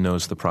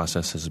knows the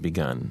process has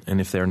begun. And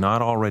if they're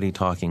not already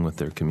talking with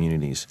their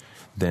communities,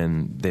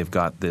 then they've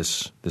got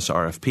this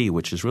RFP,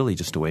 which is really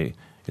just a way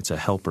 – it's a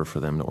helper for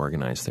them to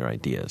organize their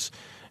ideas.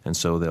 And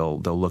so they'll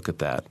look at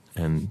that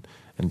and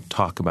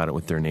talk about it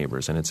with their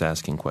neighbors. And it's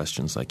asking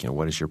questions like,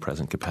 what is your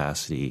present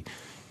capacity?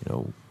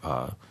 What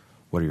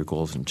are your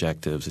goals and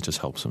objectives? It just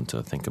helps them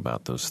to think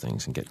about those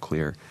things and get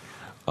clear.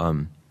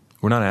 We're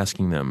not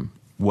asking them,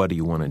 what do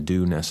you want to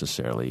do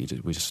necessarily?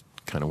 We just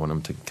kind of want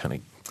them to kind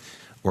of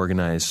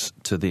organize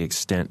to the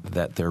extent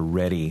that they're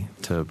ready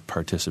to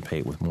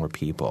participate with more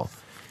people.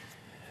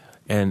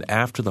 And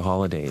after the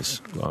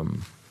holidays,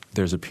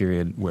 there's a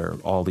period where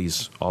all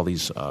these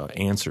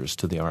answers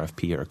to the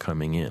RFP are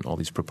coming in. All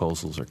these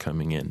proposals are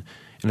coming in.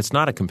 And it's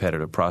not a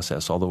competitive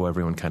process, although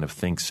everyone kind of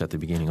thinks at the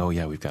beginning, oh,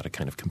 yeah, we've got to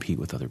kind of compete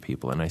with other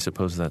people. And I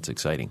suppose that's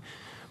exciting.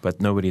 But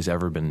nobody's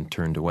ever been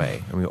turned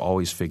away. And we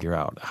always figure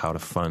out how to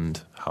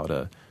fund, how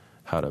to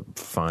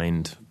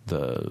find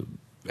the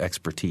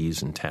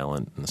expertise and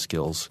talent and the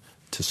skills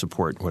to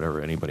support whatever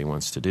anybody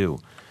wants to do.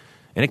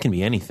 And it can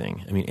be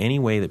anything. I mean, any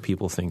way that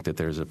people think that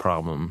there's a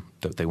problem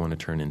that they want to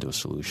turn into a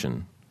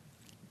solution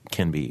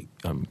can be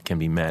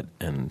met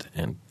and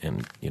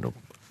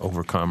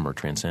overcome or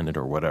transcended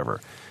or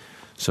whatever.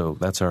 So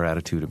that's our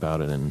attitude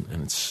about it, and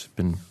it's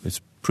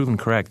proven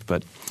correct.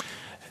 But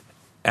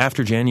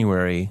after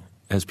January,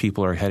 as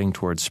people are heading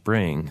towards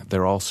spring,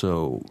 they're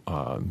also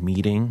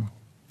meeting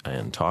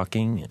and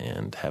talking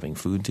and having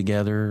food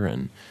together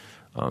and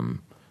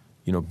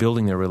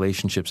building their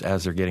relationships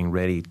as they're getting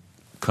ready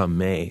come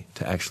May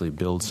to actually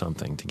build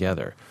something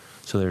together.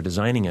 So they're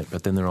designing it,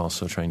 but then they're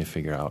also trying to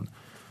figure out,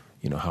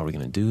 how are we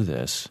going to do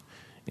this?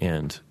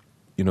 And,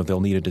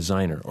 they'll need a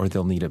designer, or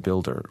they'll need a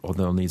builder, or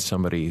they'll need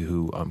somebody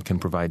who can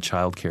provide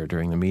childcare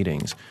during the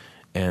meetings.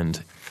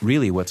 And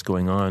really what's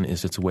going on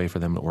is it's a way for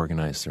them to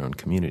organize their own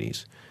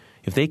communities.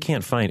 If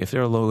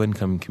they're a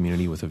low-income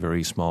community with a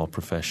very small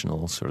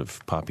professional sort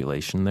of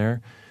population there,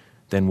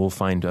 then we'll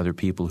find other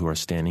people who are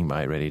standing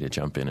by ready to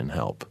jump in and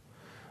help.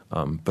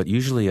 But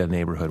usually a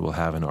neighborhood will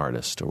have an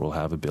artist or will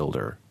have a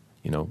builder,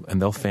 and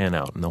they'll fan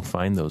out and they'll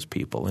find those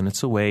people. And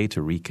it's a way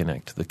to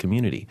reconnect the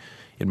community.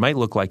 It might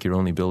look like you're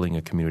only building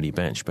a community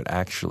bench, but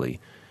actually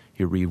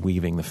you're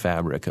reweaving the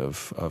fabric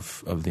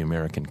of the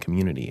American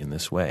community in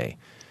this way.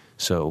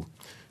 So,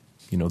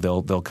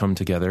 they'll come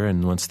together,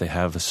 and once they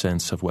have a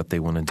sense of what they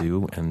want to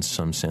do and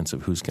some sense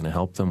of who's going to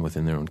help them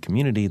within their own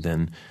community,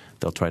 then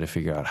they'll try to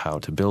figure out how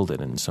to build it.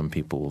 And some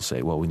people will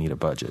say, well, we need a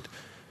budget.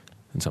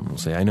 And someone will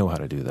say, I know how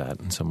to do that.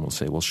 And someone will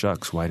say, well,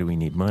 shucks, why do we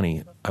need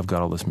money? I've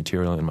got all this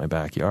material in my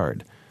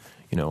backyard.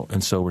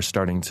 And so we're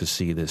starting to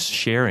see this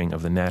sharing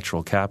of the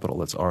natural capital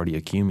that's already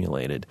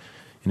accumulated.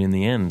 And in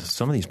the end,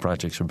 some of these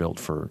projects are built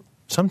for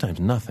sometimes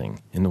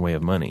nothing in the way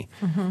of money.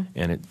 Mm-hmm.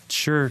 And it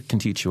sure can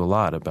teach you a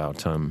lot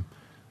about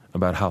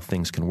how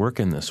things can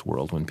work in this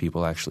world when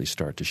people actually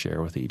start to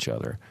share with each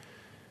other.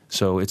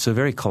 So it's a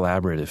very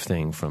collaborative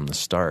thing from the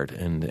start.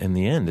 And in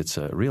the end, it's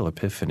a real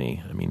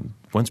epiphany. I mean,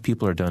 once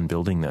people are done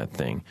building that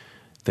thing,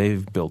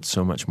 they've built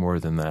so much more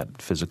than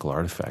that physical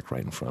artifact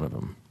right in front of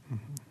them.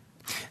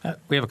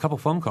 We have a couple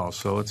phone calls,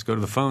 so let's go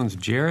to the phones.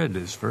 Jared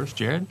is first.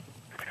 Jared?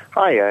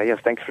 Hi. Yes,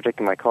 thanks for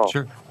taking my call.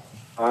 Sure.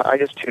 I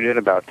just tuned in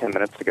about 10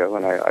 minutes ago,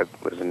 and I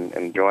was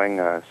enjoying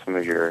some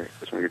of your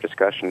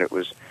discussion. It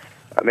was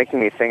making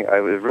me think.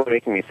 It was really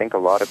making me think a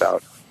lot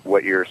about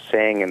what you're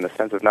saying in the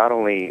sense of not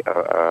only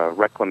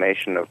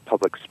reclamation of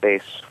public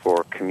space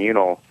for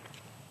communal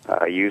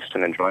use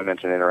and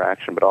enjoyment and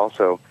interaction, but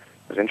also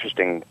it was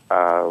interesting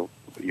how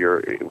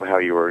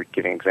you were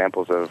giving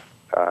examples of,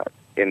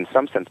 in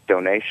some sense,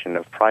 donation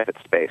of private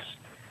space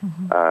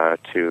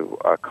to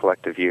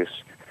collective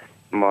use.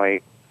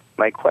 My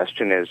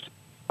question is,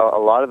 a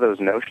lot of those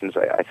notions,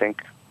 I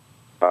think,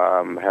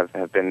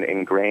 have been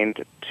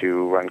ingrained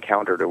to run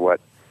counter to what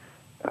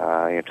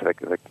to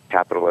the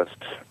capitalist,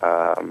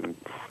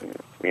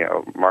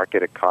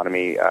 market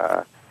economy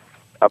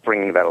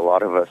upbringing that a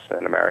lot of us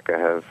in America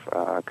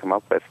have come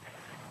up with.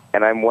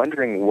 And I'm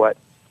wondering what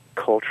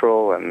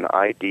cultural and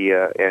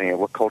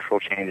what cultural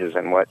changes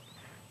and what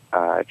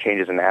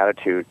changes in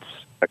attitudes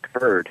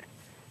occurred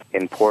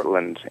in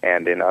Portland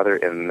and in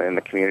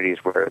the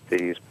communities where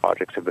these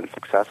projects have been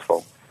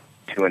successful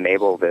to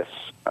enable this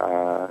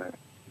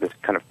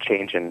kind of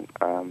change in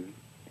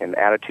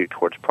attitude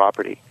towards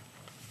property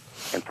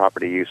and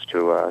property use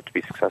to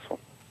be successful.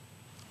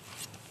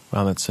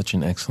 Wow, that's such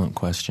an excellent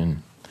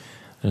question.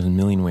 There's a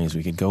million ways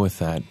we could go with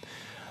that.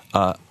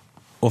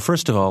 Well,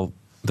 first of all,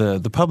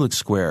 the public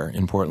square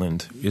in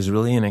Portland is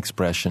really an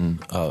expression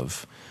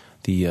of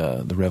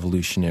the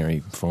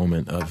revolutionary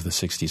moment of the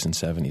 60s and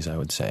 70s, I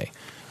would say.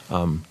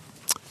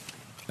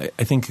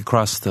 I think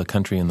across the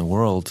country and the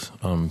world,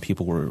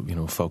 people were,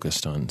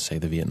 focused on, say,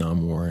 the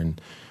Vietnam War and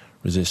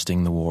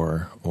resisting the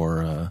war,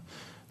 or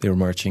they were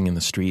marching in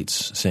the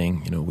streets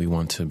saying, we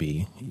want to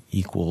be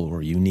equal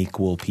or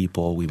unequal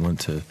people. We want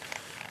to,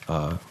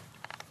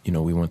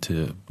 we want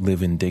to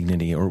live in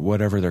dignity, or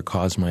whatever their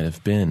cause might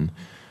have been.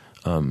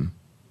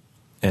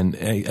 And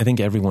I think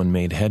everyone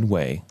made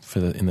headway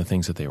in the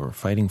things that they were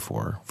fighting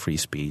for, free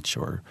speech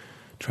or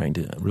trying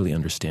to really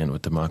understand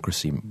what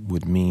democracy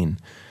would mean.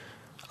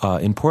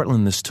 In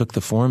Portland, this took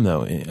the form,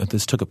 though.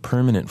 This took a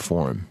permanent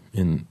form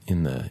in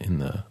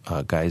the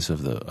guise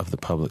of the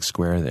public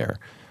square there,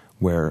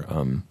 where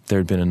there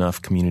had been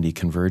enough community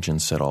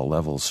convergence at all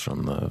levels,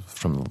 from the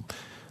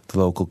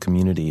local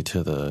community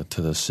to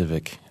the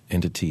civic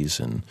entities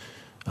and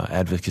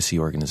advocacy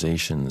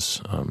organizations,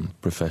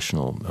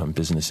 professional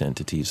business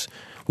entities.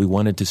 We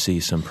wanted to see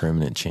some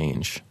permanent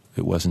change.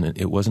 It wasn't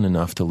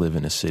enough to live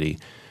in a city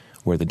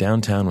where the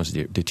downtown was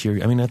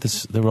deteriorating. I mean,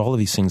 there were all of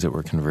these things that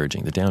were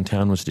converging. The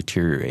downtown was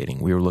deteriorating.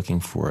 We were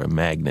looking for a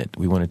magnet.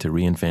 We wanted to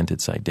reinvent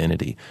its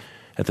identity.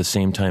 At the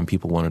same time,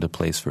 people wanted a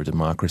place for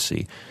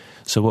democracy.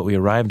 So what we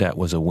arrived at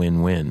was a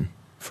win-win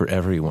for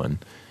everyone.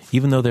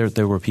 Even though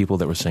there were people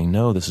that were saying,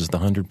 no, this is the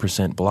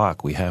 100%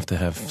 block. We have to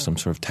have some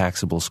sort of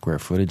taxable square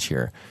footage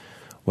here.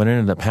 What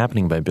ended up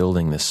happening by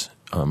building this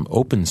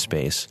open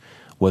space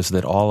was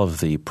that all of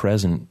the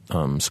present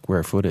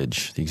square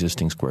footage, the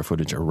existing square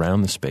footage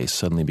around the space,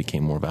 suddenly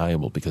became more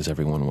valuable because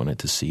everyone wanted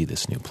to see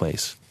this new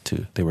place.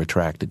 They were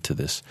attracted to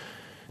this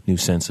new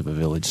sense of a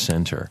village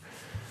center.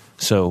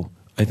 So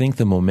I think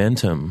the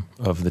momentum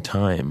of the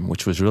time,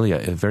 which was really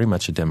very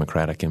much a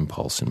democratic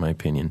impulse, in my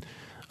opinion,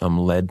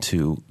 led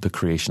to the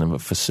creation of a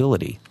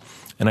facility.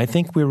 And I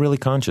think we were really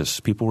conscious.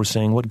 People were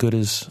saying, what good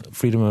is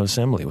freedom of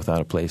assembly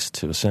without a place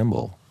to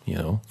assemble,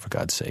 for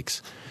God's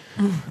sakes?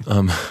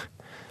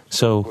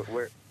 So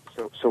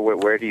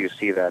where do you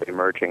see that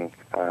emerging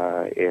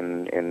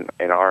in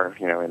our,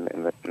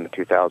 in the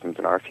 2000s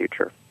in our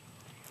future?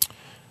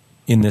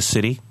 In this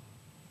city?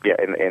 Yeah,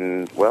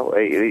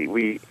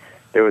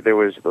 there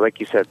was, like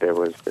you said, there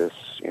was this,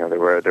 there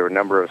were a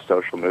number of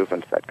social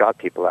movements that got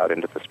people out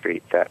into the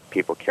street that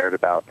people cared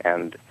about,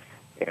 and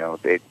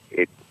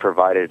it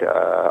provided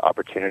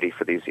opportunity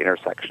for these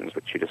intersections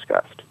which you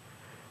discussed.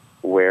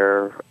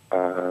 Where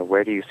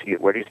do you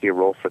see a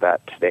role for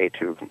that today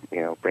to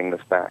bring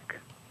this back?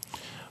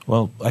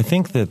 Well, I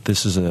think that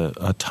this is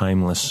a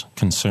timeless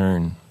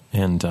concern,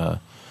 and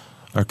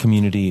our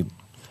community.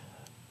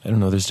 I don't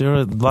know. There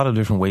are a lot of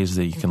different ways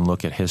that you can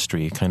look at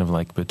history, kind of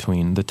like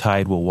between the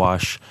tide will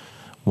wash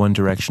one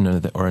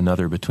direction or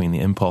another between the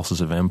impulses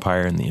of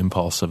empire and the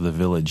impulse of the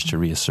village to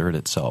reassert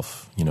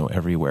itself,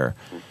 everywhere.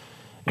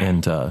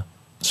 And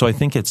so I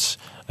think it's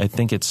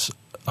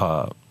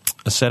a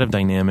set of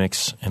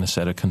dynamics and a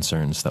set of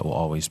concerns that will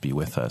always be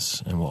with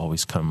us and will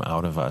always come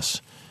out of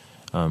us,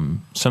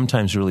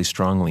 sometimes really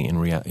strongly in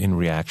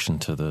reaction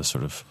to the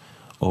sort of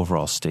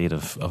overall state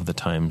of the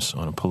times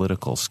on a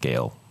political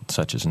scale,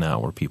 such as now,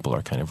 where people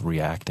are kind of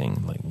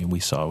reacting, like we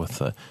saw with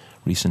the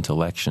recent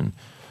election.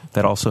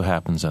 That also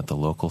happens at the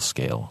local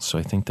scale. So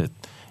I think that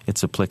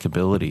its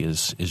applicability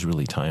is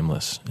really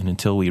timeless. And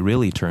until we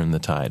really turn the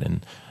tide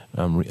and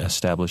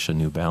establish a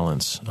new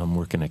balance,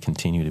 we're going to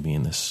continue to be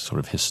in this sort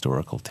of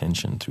historical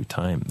tension through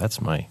time. That's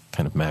my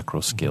kind of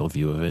macro scale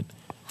view of it.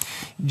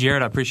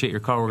 Jared, I appreciate your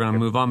call. We're going to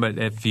move on, but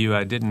if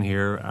you didn't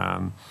hear,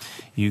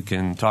 you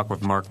can talk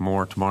with Mark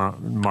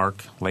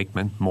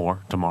Lakeman Moore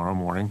tomorrow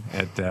morning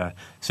at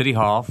City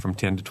Hall from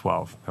 10 to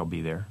 12. He'll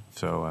be there.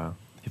 So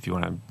if you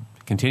want to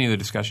continue the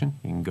discussion,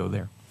 you can go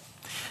there.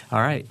 All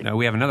right.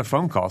 We have another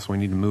phone call, so we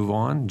need to move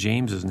on.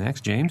 James is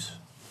next. James?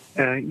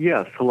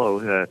 Yes.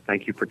 Hello.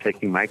 Thank you for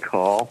taking my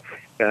call.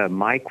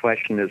 My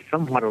question is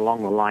somewhat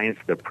along the lines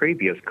of the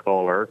previous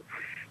caller.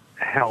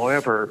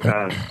 However,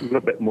 a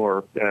little bit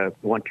more,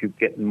 want to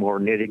get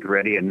more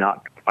nitty-gritty and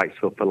not quite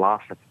so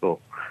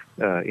philosophical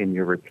in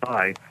your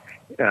reply.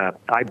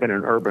 I've been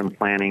in urban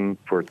planning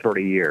for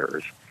 30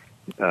 years.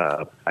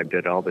 I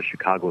did all the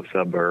Chicago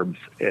suburbs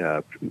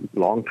a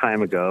long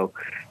time ago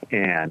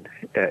and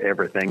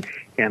everything.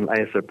 And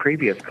as the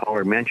previous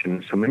caller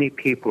mentioned, so many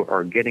people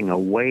are getting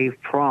away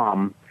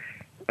from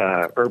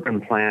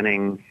urban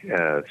planning,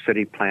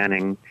 city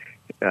planning,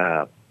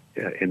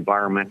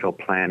 environmental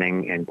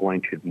planning, and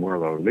going to more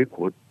of the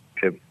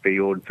lucrative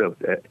fields of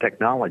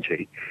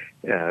technology,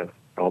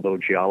 although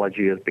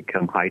geology has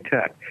become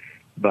high-tech.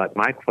 But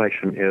my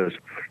question is,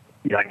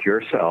 like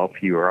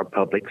yourself, you are a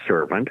public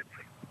servant,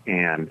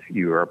 and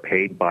you are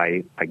paid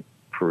by, I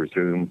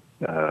presume,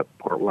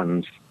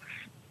 Portland's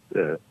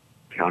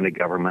county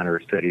government or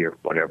city or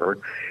whatever,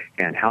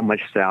 and how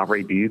much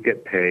salary do you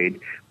get paid?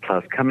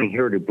 Plus, coming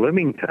here to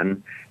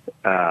Bloomington,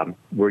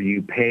 were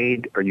you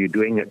paid? Are you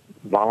doing it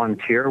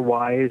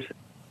volunteer-wise?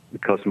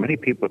 Because many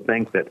people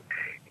think that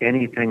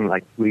anything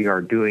like we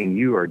are doing,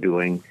 you are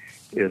doing,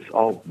 is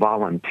all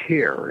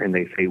volunteer, and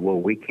they say, well,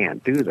 we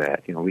can't do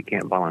that. We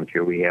can't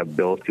volunteer. We have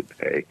bills to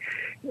pay.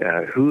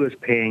 Who is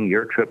paying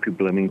your trip to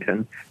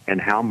Bloomington, and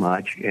how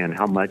much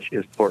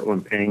is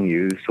Portland paying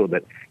you so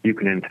that you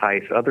can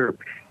entice other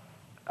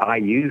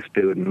IU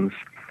students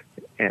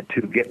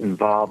to get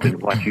involved in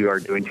what you are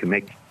doing to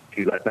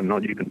let them know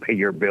that you can pay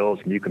your bills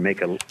and you can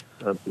make a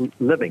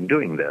living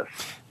doing this?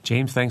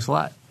 James, thanks a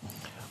lot.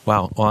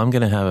 Wow. Well, I'm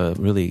going to have a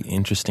really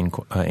interesting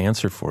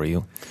answer for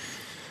you.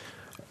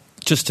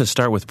 Just to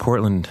start with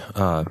Portland,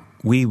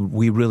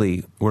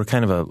 we're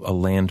kind of a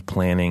land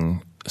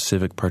planning,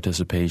 civic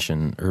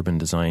participation, urban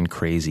design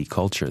crazy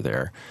culture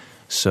there.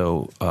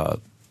 So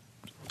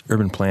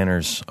urban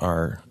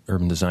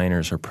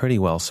designers are pretty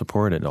well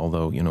supported,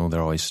 although,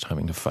 they're always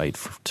having to fight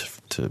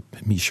to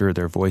be sure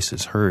their voice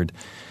is heard.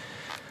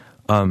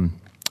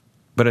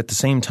 But at the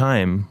same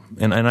time,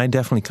 and I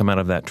definitely come out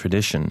of that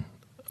tradition,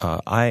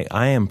 I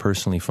am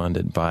personally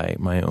funded by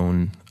my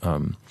own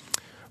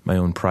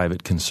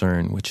private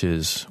concern, which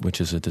is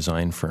a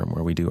design firm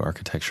where we do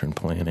architecture and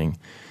planning,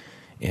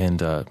 and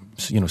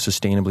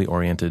sustainably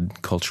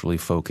oriented, culturally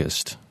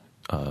focused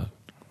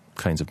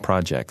kinds of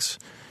projects.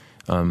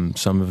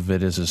 Some of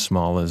it is as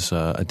small as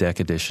a deck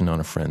addition on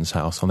a friend's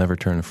house. I'll never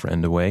turn a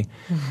friend away.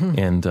 Mm-hmm.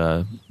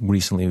 And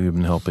recently we've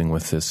been helping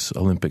with this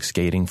Olympic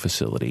skating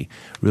facility.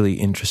 Really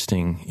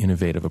interesting,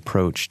 innovative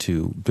approach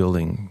to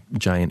building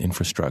giant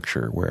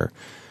infrastructure where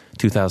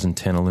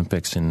 2010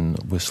 Olympics in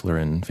Whistler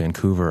and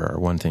Vancouver are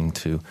wanting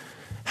to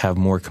have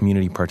more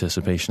community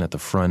participation at the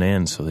front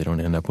end so they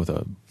don't end up with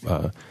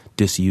a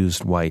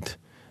disused white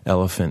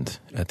elephant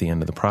at the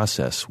end of the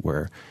process,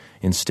 where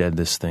instead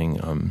this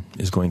thing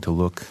is going to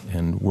look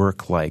and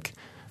work like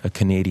a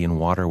Canadian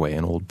waterway,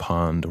 an old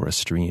pond or a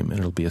stream, and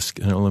it'll be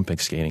an Olympic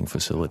skating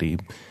facility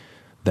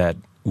that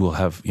will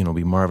have,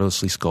 be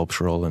marvelously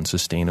sculptural and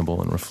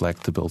sustainable and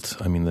reflect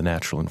the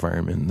natural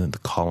environment, and then the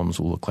columns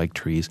will look like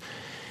trees.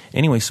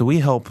 Anyway, so we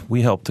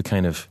help to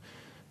kind of,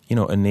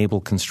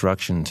 enable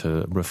construction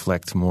to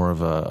reflect more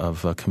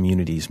of a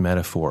community's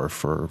metaphor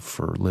for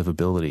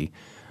livability.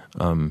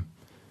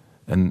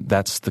 And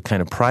that's the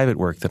kind of private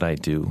work that I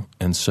do.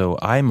 And so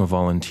I'm a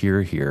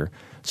volunteer here,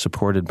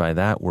 supported by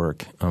that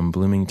work.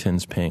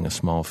 Bloomington's paying a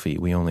small fee.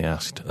 We only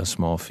asked a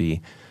small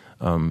fee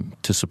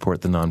to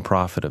support the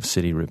nonprofit of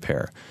City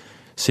Repair.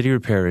 City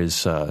Repair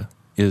is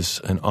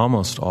an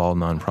almost all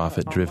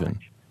nonprofit driven.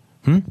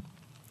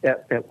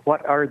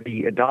 What are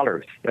the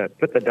dollars?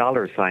 Put the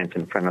dollar signs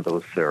in front of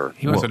those, sir.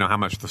 He wants to know how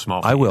much the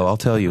small fee I will. I'll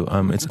tell you.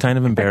 It's kind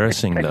of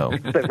embarrassing, though.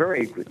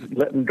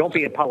 Don't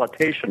be a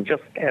politician.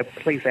 Just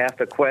please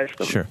ask a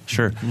question.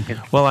 Sure.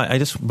 Well, I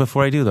just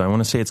before I do, though, I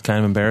want to say it's kind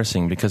of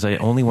embarrassing because I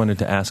only wanted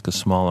to ask a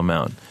small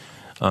amount.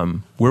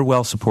 We're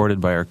well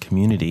supported by our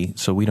community,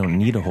 so we don't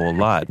need a whole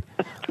lot.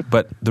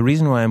 But the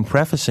reason why I'm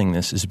prefacing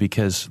this is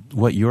because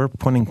what you're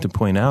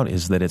pointing out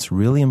is that it's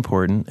really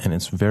important and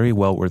it's very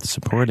well worth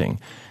supporting,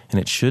 and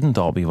it shouldn't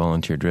all be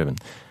volunteer-driven.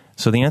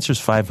 So the answer is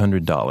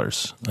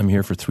 $500. I'm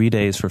here for 3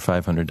 days for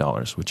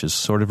 $500, which is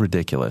sort of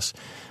ridiculous.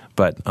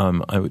 But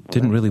I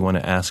didn't really want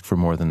to ask for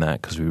more than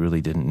that because we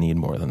really didn't need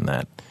more than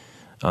that.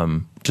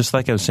 Just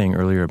like I was saying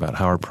earlier about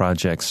how our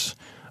projects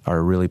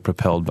are really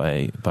propelled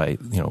by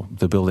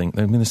the building.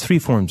 I mean, there's three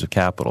forms of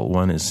capital.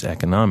 One is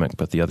economic,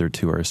 but the other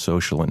two are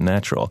social and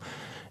natural.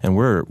 And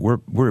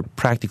we're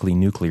practically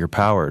nuclear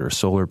powered or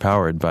solar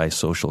powered by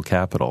social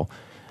capital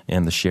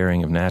and the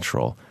sharing of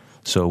natural.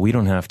 So we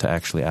don't have to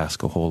actually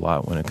ask a whole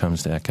lot when it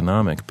comes to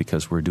economic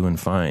because we're doing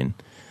fine.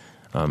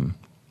 And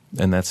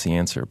that's the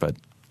answer. But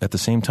at the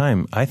same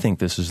time, I think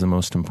this is the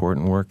most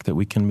important work that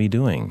we can be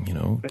doing,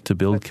 to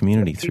build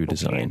community through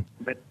design.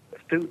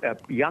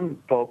 Young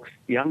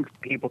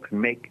people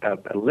can make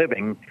a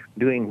living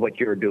doing what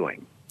you're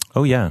doing.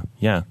 Oh, yeah.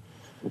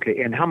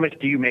 Okay, and how much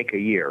do you make a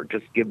year?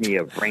 Just give me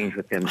a range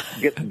within.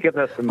 Give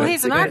us a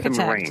he's an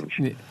architect.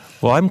 Range.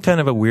 Well, I'm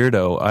kind of a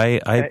weirdo.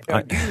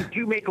 Do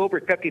you make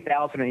over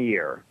 $50,000 a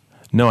year?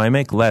 No, I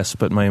make less,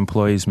 but my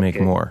employees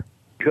make more.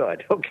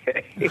 Good.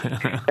 Okay,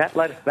 that's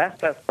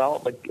all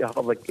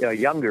the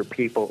younger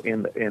people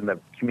in the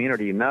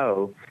community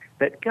know.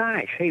 That,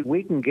 gosh, hey,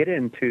 we can get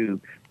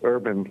into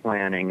urban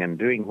planning and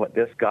doing what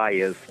this guy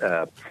is,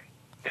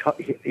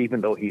 even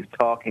though he's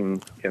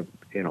talking,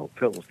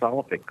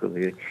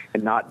 philosophically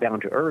and not down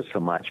to earth so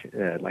much.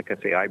 Like I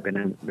say, I've been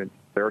in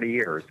 30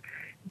 years.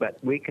 But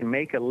we can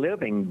make a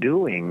living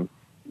doing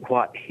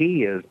what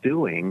he is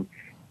doing,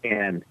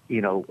 and,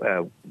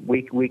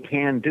 we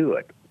can do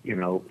it.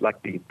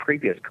 Like the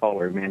previous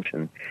caller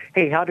mentioned,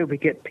 hey, how do we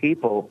get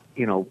people,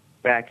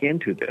 back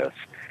into this?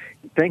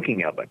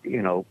 Thinking of it,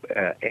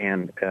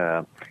 and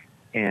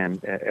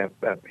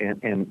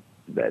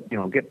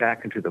get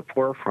back into the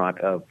forefront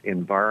of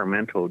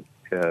environmental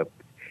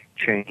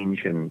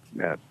change and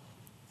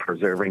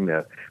preserving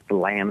the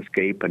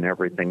landscape and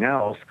everything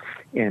else.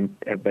 So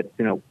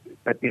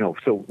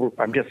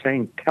I'm just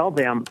saying, tell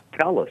them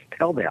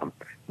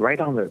right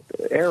on the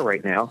air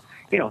right now.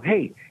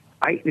 Hey,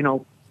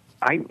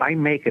 I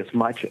make as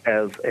much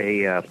as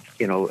a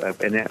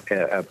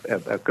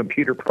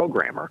computer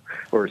programmer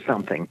or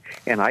something,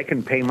 and I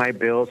can pay my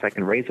bills. I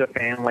can raise a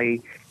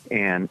family,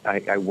 and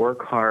I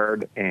work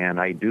hard, and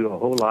I do a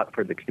whole lot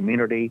for the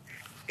community.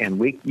 And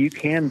you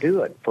can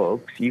do it,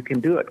 folks. You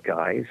can do it,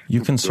 guys.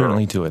 You can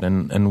certainly do it,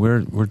 and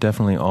we're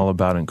definitely all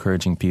about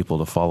encouraging people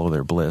to follow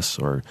their bliss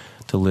or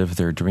to live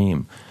their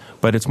dream.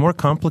 But it's more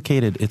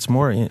complicated. It's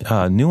more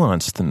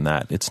nuanced than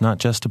that. It's not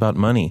just about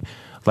money.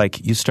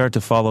 Like, you start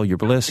to follow your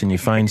bliss and you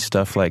find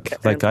stuff like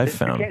I've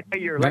found. You can't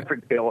pay your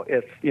electric bill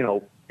if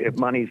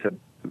money's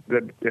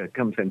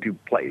comes into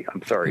play.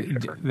 I'm sorry,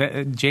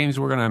 sir. James,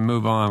 we're going to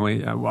move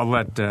on. I'll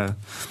let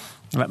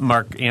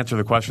Mark answer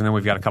the question, then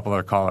we've got a couple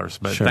other callers.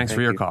 But sure. Thanks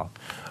for your call.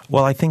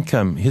 Well, I think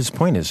his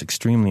point is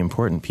extremely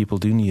important. People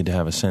do need to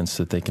have a sense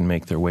that they can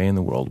make their way in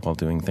the world while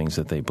doing things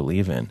that they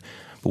believe in.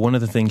 But one of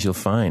the things you'll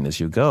find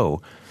as you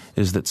go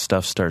is that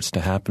stuff starts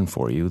to happen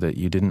for you that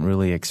you didn't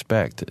really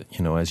expect,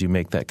 as you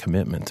make that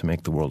commitment to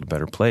make the world a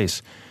better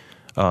place.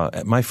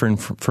 At my firm,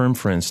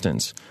 for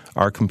instance,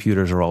 our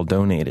computers are all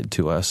donated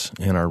to us,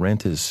 and our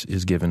rent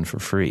is given for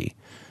free.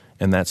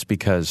 And that's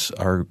because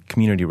our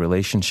community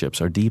relationships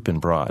are deep and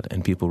broad,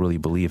 and people really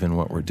believe in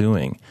what we're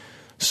doing.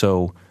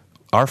 So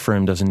our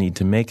firm doesn't need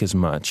to make as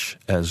much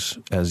as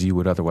you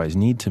would otherwise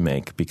need to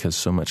make because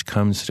so much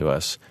comes to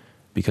us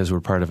because we're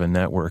part of a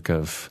network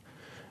of,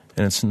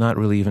 and it's not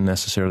really even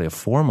necessarily a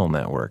formal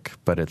network,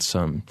 but it's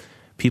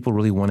people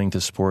really wanting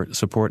to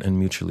support and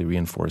mutually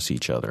reinforce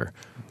each other.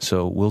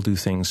 So we'll do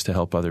things to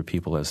help other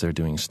people as they're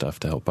doing stuff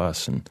to help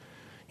us. And,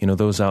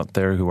 those out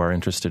there who are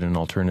interested in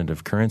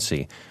alternative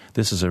currency,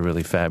 this is a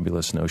really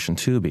fabulous notion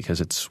too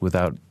because it's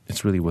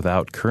really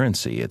without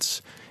currency.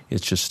 It's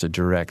just a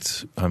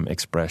direct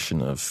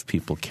expression of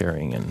people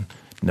caring and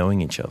knowing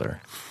each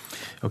other.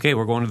 Okay,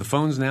 we're going to the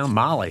phones now.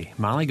 Molly,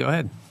 go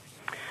ahead.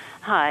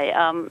 Hi,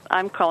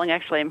 I'm calling.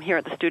 Actually, I'm here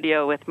at the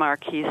studio with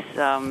Mark. He's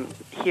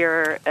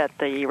here at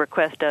the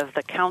request of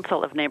the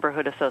Council of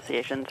Neighborhood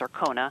Associations, or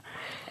CONA,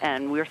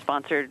 and we're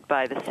sponsored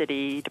by the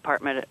City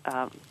Department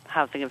of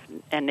Housing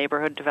and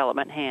Neighborhood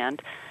Development,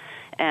 HAND.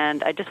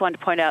 And I just wanted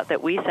to point out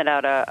that we sent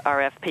out a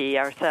RFP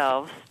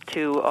ourselves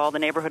to all the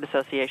neighborhood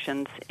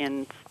associations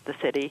in the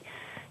city,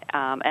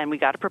 and we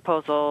got a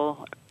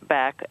proposal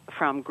back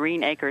from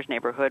Green Acres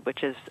neighborhood,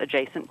 which is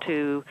adjacent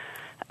to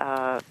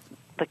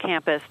the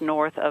campus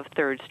north of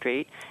 3rd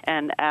Street.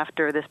 And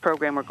after this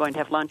program, we're going to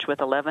have lunch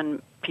with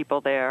 11 people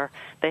there.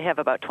 They have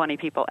about 20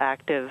 people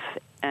active,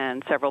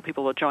 and several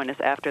people will join us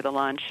after the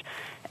lunch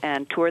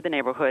and tour the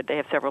neighborhood. They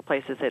have several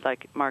places they'd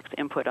like Mark's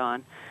input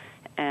on.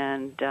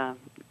 And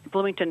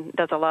Bloomington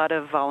does a lot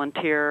of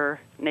volunteer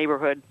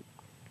neighborhood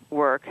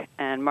work,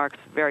 and Mark's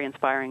very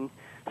inspiring,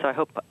 so I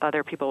hope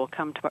other people will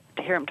come to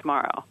hear him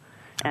tomorrow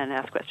and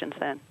ask questions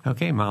then.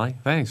 Okay, Molly,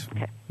 thanks.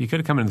 Okay. You could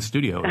have come in the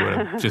studio. We would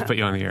have just put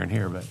you on the air in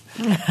here. But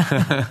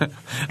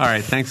all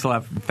right, thanks a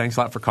lot. Thanks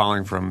a lot for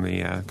calling from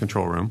the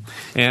control room.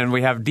 And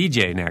we have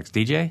DJ next.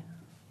 DJ?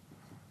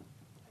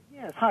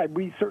 Yes, hi.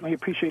 We certainly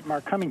appreciate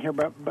Mark coming here,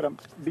 but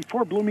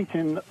before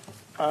Bloomington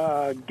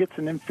gets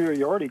an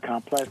inferiority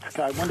complex,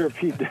 I wonder if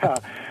he'd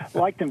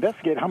like to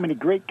investigate how many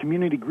great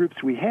community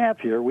groups we have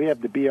here. We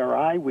have the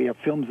BRI, we have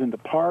Films in the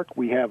Park,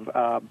 we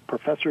have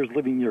professors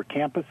living near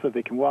campus so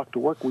they can walk to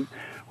work.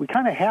 We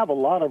kind of have a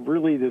lot of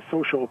really the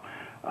social,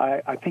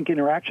 I think,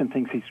 interaction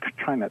things he's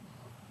trying to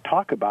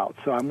talk about.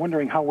 So I'm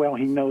wondering how well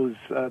he knows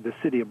the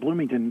city of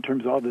Bloomington in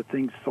terms of all the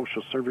things,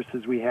 social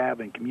services we have,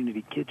 and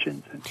community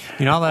kitchens.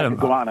 And I'll let him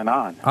go on and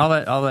on.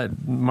 I'll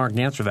let Mark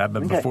answer that.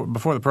 But okay.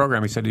 before the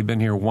program, he said he'd been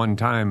here one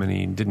time and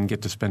he didn't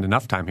get to spend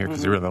enough time here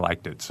because he really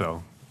liked it.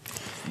 So,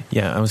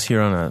 yeah, I was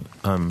here on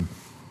a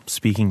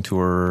speaking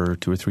tour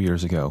 2 or 3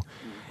 years ago,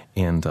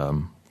 and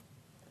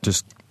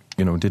just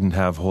didn't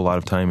have a whole lot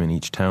of time in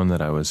each town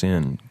that I was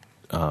in.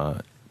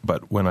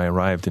 But when I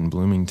arrived in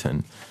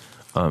Bloomington,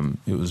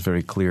 it was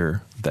very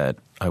clear that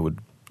I would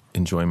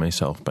enjoy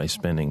myself by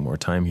spending more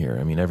time here.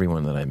 I mean,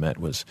 everyone that I met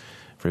was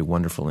very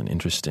wonderful and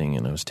interesting,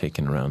 and I was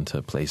taken around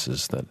to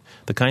places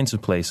the kinds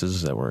of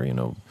places that were,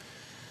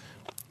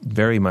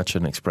 very much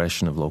an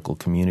expression of local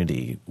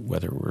community,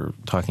 whether we're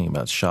talking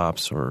about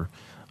shops or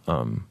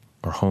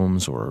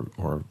homes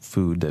or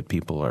food that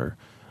people are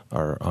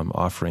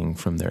offering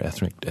from their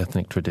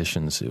ethnic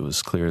traditions. It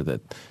was clear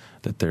that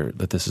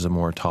this is a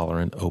more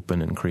tolerant,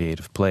 open, and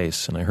creative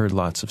place. And I heard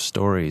lots of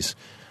stories,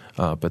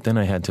 but then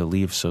I had to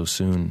leave so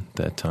soon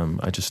that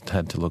I just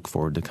had to look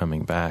forward to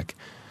coming back.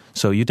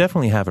 So you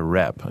definitely have a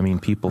rep. I mean,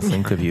 people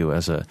think of you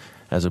as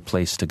a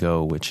place to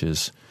go, which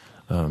is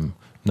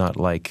not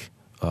like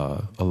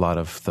a lot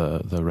of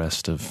the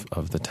rest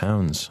of the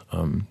towns.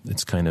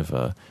 It's kind of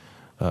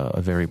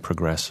a very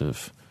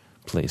progressive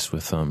place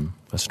with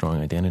a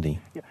strong identity.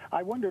 Yeah,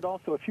 I wondered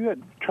also if you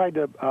had tried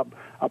to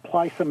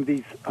apply some of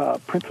these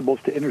principles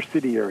to inner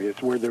city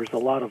areas where there's a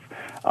lot of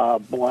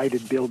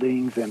blighted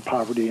buildings and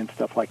poverty and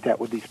stuff like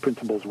that. Would these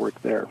principles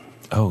work there?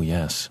 Oh,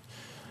 yes.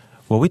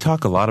 Well, we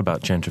talk a lot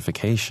about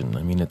gentrification.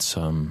 I mean, it's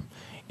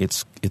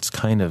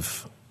kind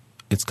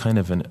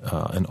of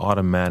an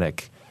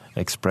automatic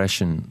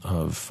expression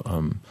of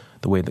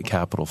the way that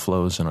capital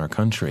flows in our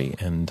country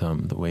and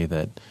the way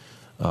that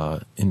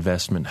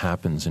investment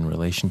happens in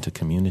relation to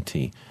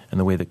community, and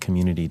the way that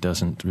community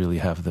doesn't really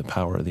have the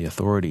power or the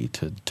authority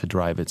to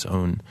drive its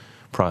own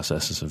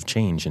processes of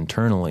change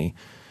internally.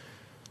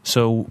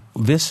 So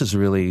this is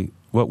really,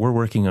 what we're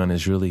working on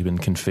has really been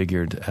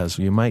configured as,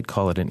 you might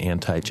call it, an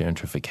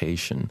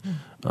anti-gentrification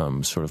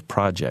sort of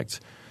project.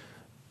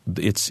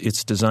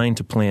 It's designed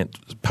to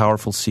plant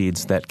powerful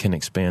seeds that can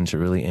expand to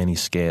really any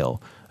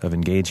scale of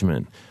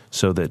engagement,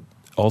 so that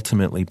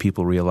ultimately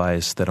people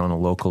realize that on a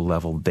local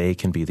level they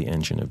can be the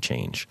engine of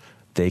change.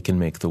 They can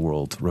make the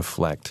world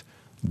reflect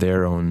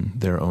their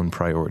own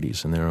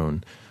priorities and their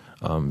own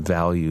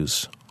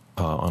values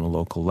on a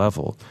local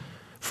level.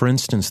 For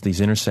instance, these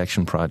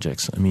intersection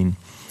projects. I mean,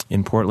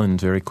 in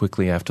Portland, very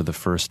quickly after the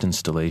first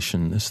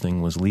installation, this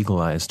thing was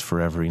legalized for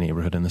every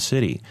neighborhood in the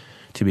city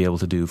to be able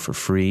to do for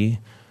free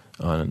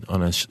on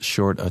as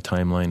short a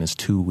timeline as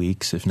 2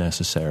 weeks if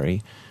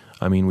necessary.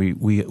 I mean,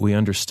 we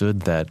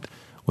understood that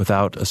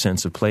without a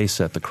sense of place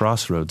at the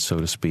crossroads, so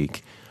to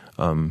speak,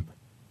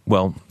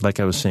 well, like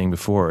I was saying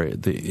before,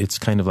 it's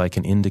kind of like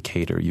an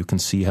indicator. You can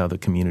see how the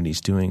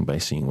community's doing by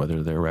seeing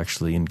whether they're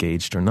actually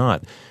engaged or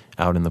not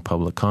out in the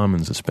public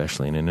commons,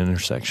 especially in an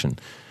intersection.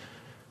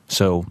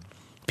 So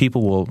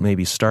people will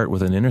maybe start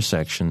with an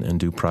intersection and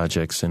do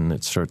projects, and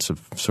it sort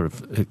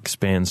of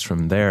expands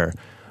from there.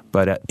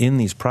 But in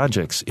these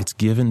projects, it's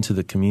given to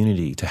the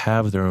community to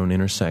have their own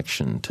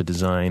intersection, to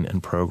design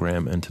and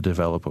program and to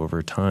develop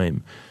over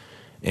time.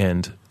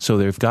 And so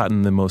they've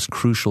gotten the most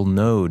crucial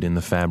node in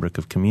the fabric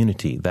of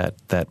community,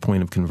 that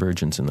point of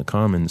convergence in the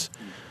commons,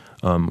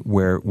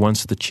 where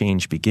once the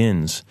change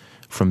begins,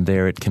 from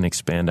there it can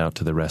expand out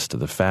to the rest of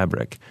the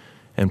fabric.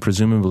 And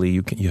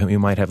presumably you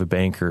might have a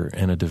banker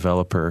and a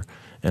developer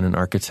and an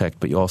architect,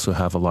 but you also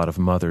have a lot of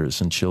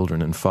mothers and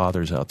children and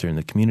fathers out there in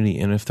the community.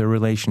 And if their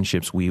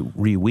relationships we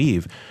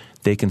reweave,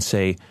 they can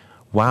say,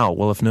 wow,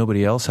 well, if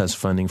nobody else has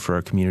funding for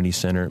our community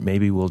center,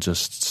 maybe we'll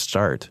just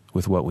start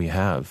with what we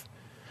have.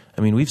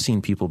 I mean, we've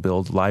seen people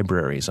build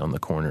libraries on the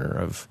corner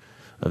of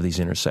these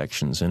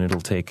intersections, and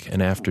it'll take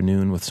an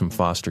afternoon with some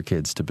foster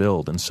kids to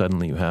build, and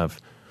suddenly you have,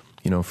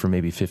 for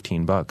maybe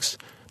 $15,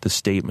 the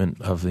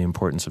statement of the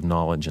importance of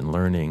knowledge and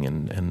learning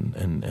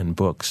and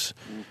books.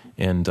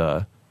 And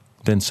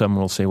then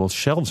someone will say, well,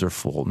 shelves are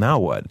full. Now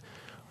what?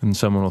 And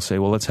someone will say,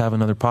 well, let's have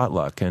another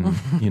potluck. And,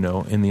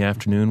 in the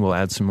afternoon, we'll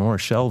add some more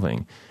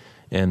shelving.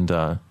 And,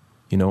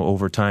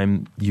 over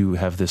time, you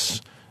have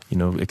this,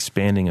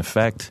 expanding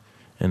effect.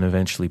 And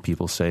eventually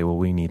people say, well,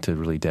 we need to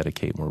really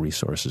dedicate more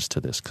resources to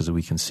this because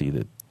we can see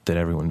that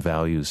everyone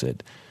values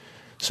it.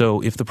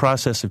 So if the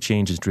process of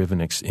change is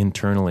driven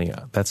internally,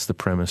 that's the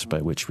premise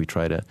by which we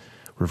try to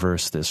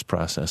reverse this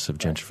process of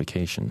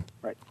gentrification.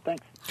 Right.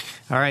 Thanks.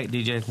 All right,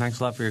 DJ, thanks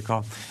a lot for your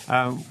call.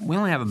 We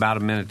only have about a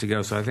minute to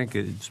go, so I think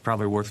it's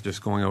probably worth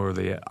just going over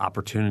the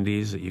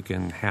opportunities that you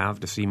can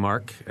have to see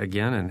Mark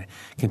again and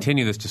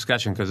continue this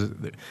discussion because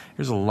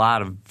there's a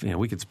lot of,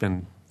 we could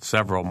spend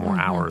several more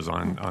hours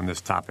on this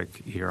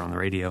topic here on the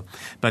radio.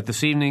 But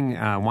this evening,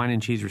 Wine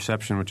and Cheese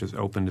Reception, which is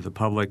open to the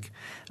public,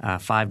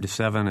 5 to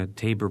 7 at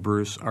Tabor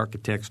Bruce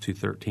Architects,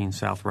 213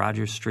 South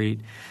Rogers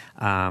Street.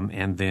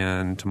 And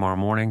then tomorrow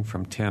morning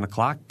from 10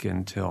 o'clock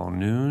until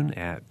noon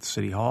at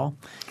City Hall.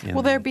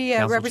 Will there be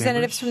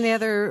representatives from the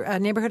other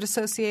neighborhood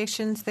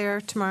associations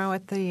there tomorrow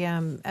at the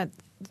at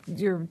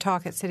your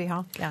talk at City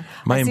Hall? Yeah.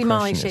 I see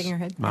Molly shaking her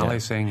head.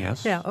 Molly's saying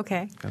yes. Yeah,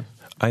 okay.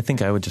 I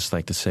think I would just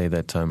like to say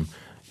that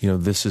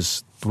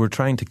we're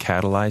trying to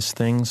catalyze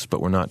things,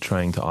 but we're not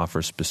trying to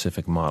offer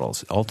specific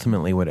models.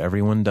 Ultimately, what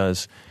everyone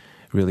does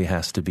really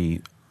has to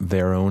be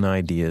their own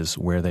ideas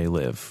where they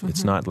live. Mm-hmm.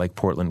 It's not like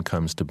Portland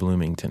comes to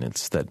Bloomington.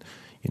 It's that,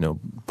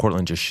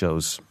 Portland just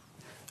shows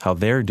how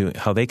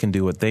they can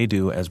do what they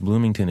do, as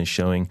Bloomington is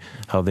showing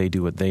how they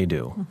do what they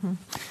do.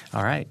 Mm-hmm.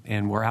 All right,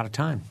 and we're out of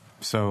time.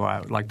 So I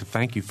would like to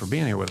thank you for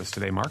being here with us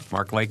today, Mark.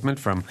 Mark Lakeman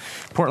from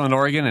Portland,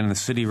 Oregon, and the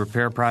City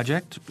Repair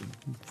Project.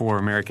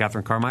 For Mary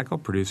Catherine Carmichael,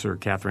 producer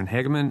Catherine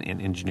Hegeman,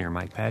 and engineer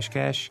Mike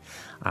Pashkash,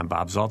 I'm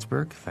Bob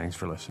Zaltzberg. Thanks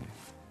for listening.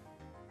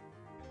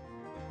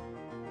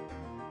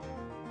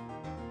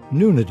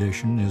 Noon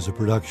Edition is a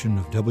production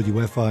of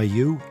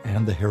WFIU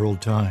and the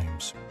Herald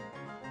Times.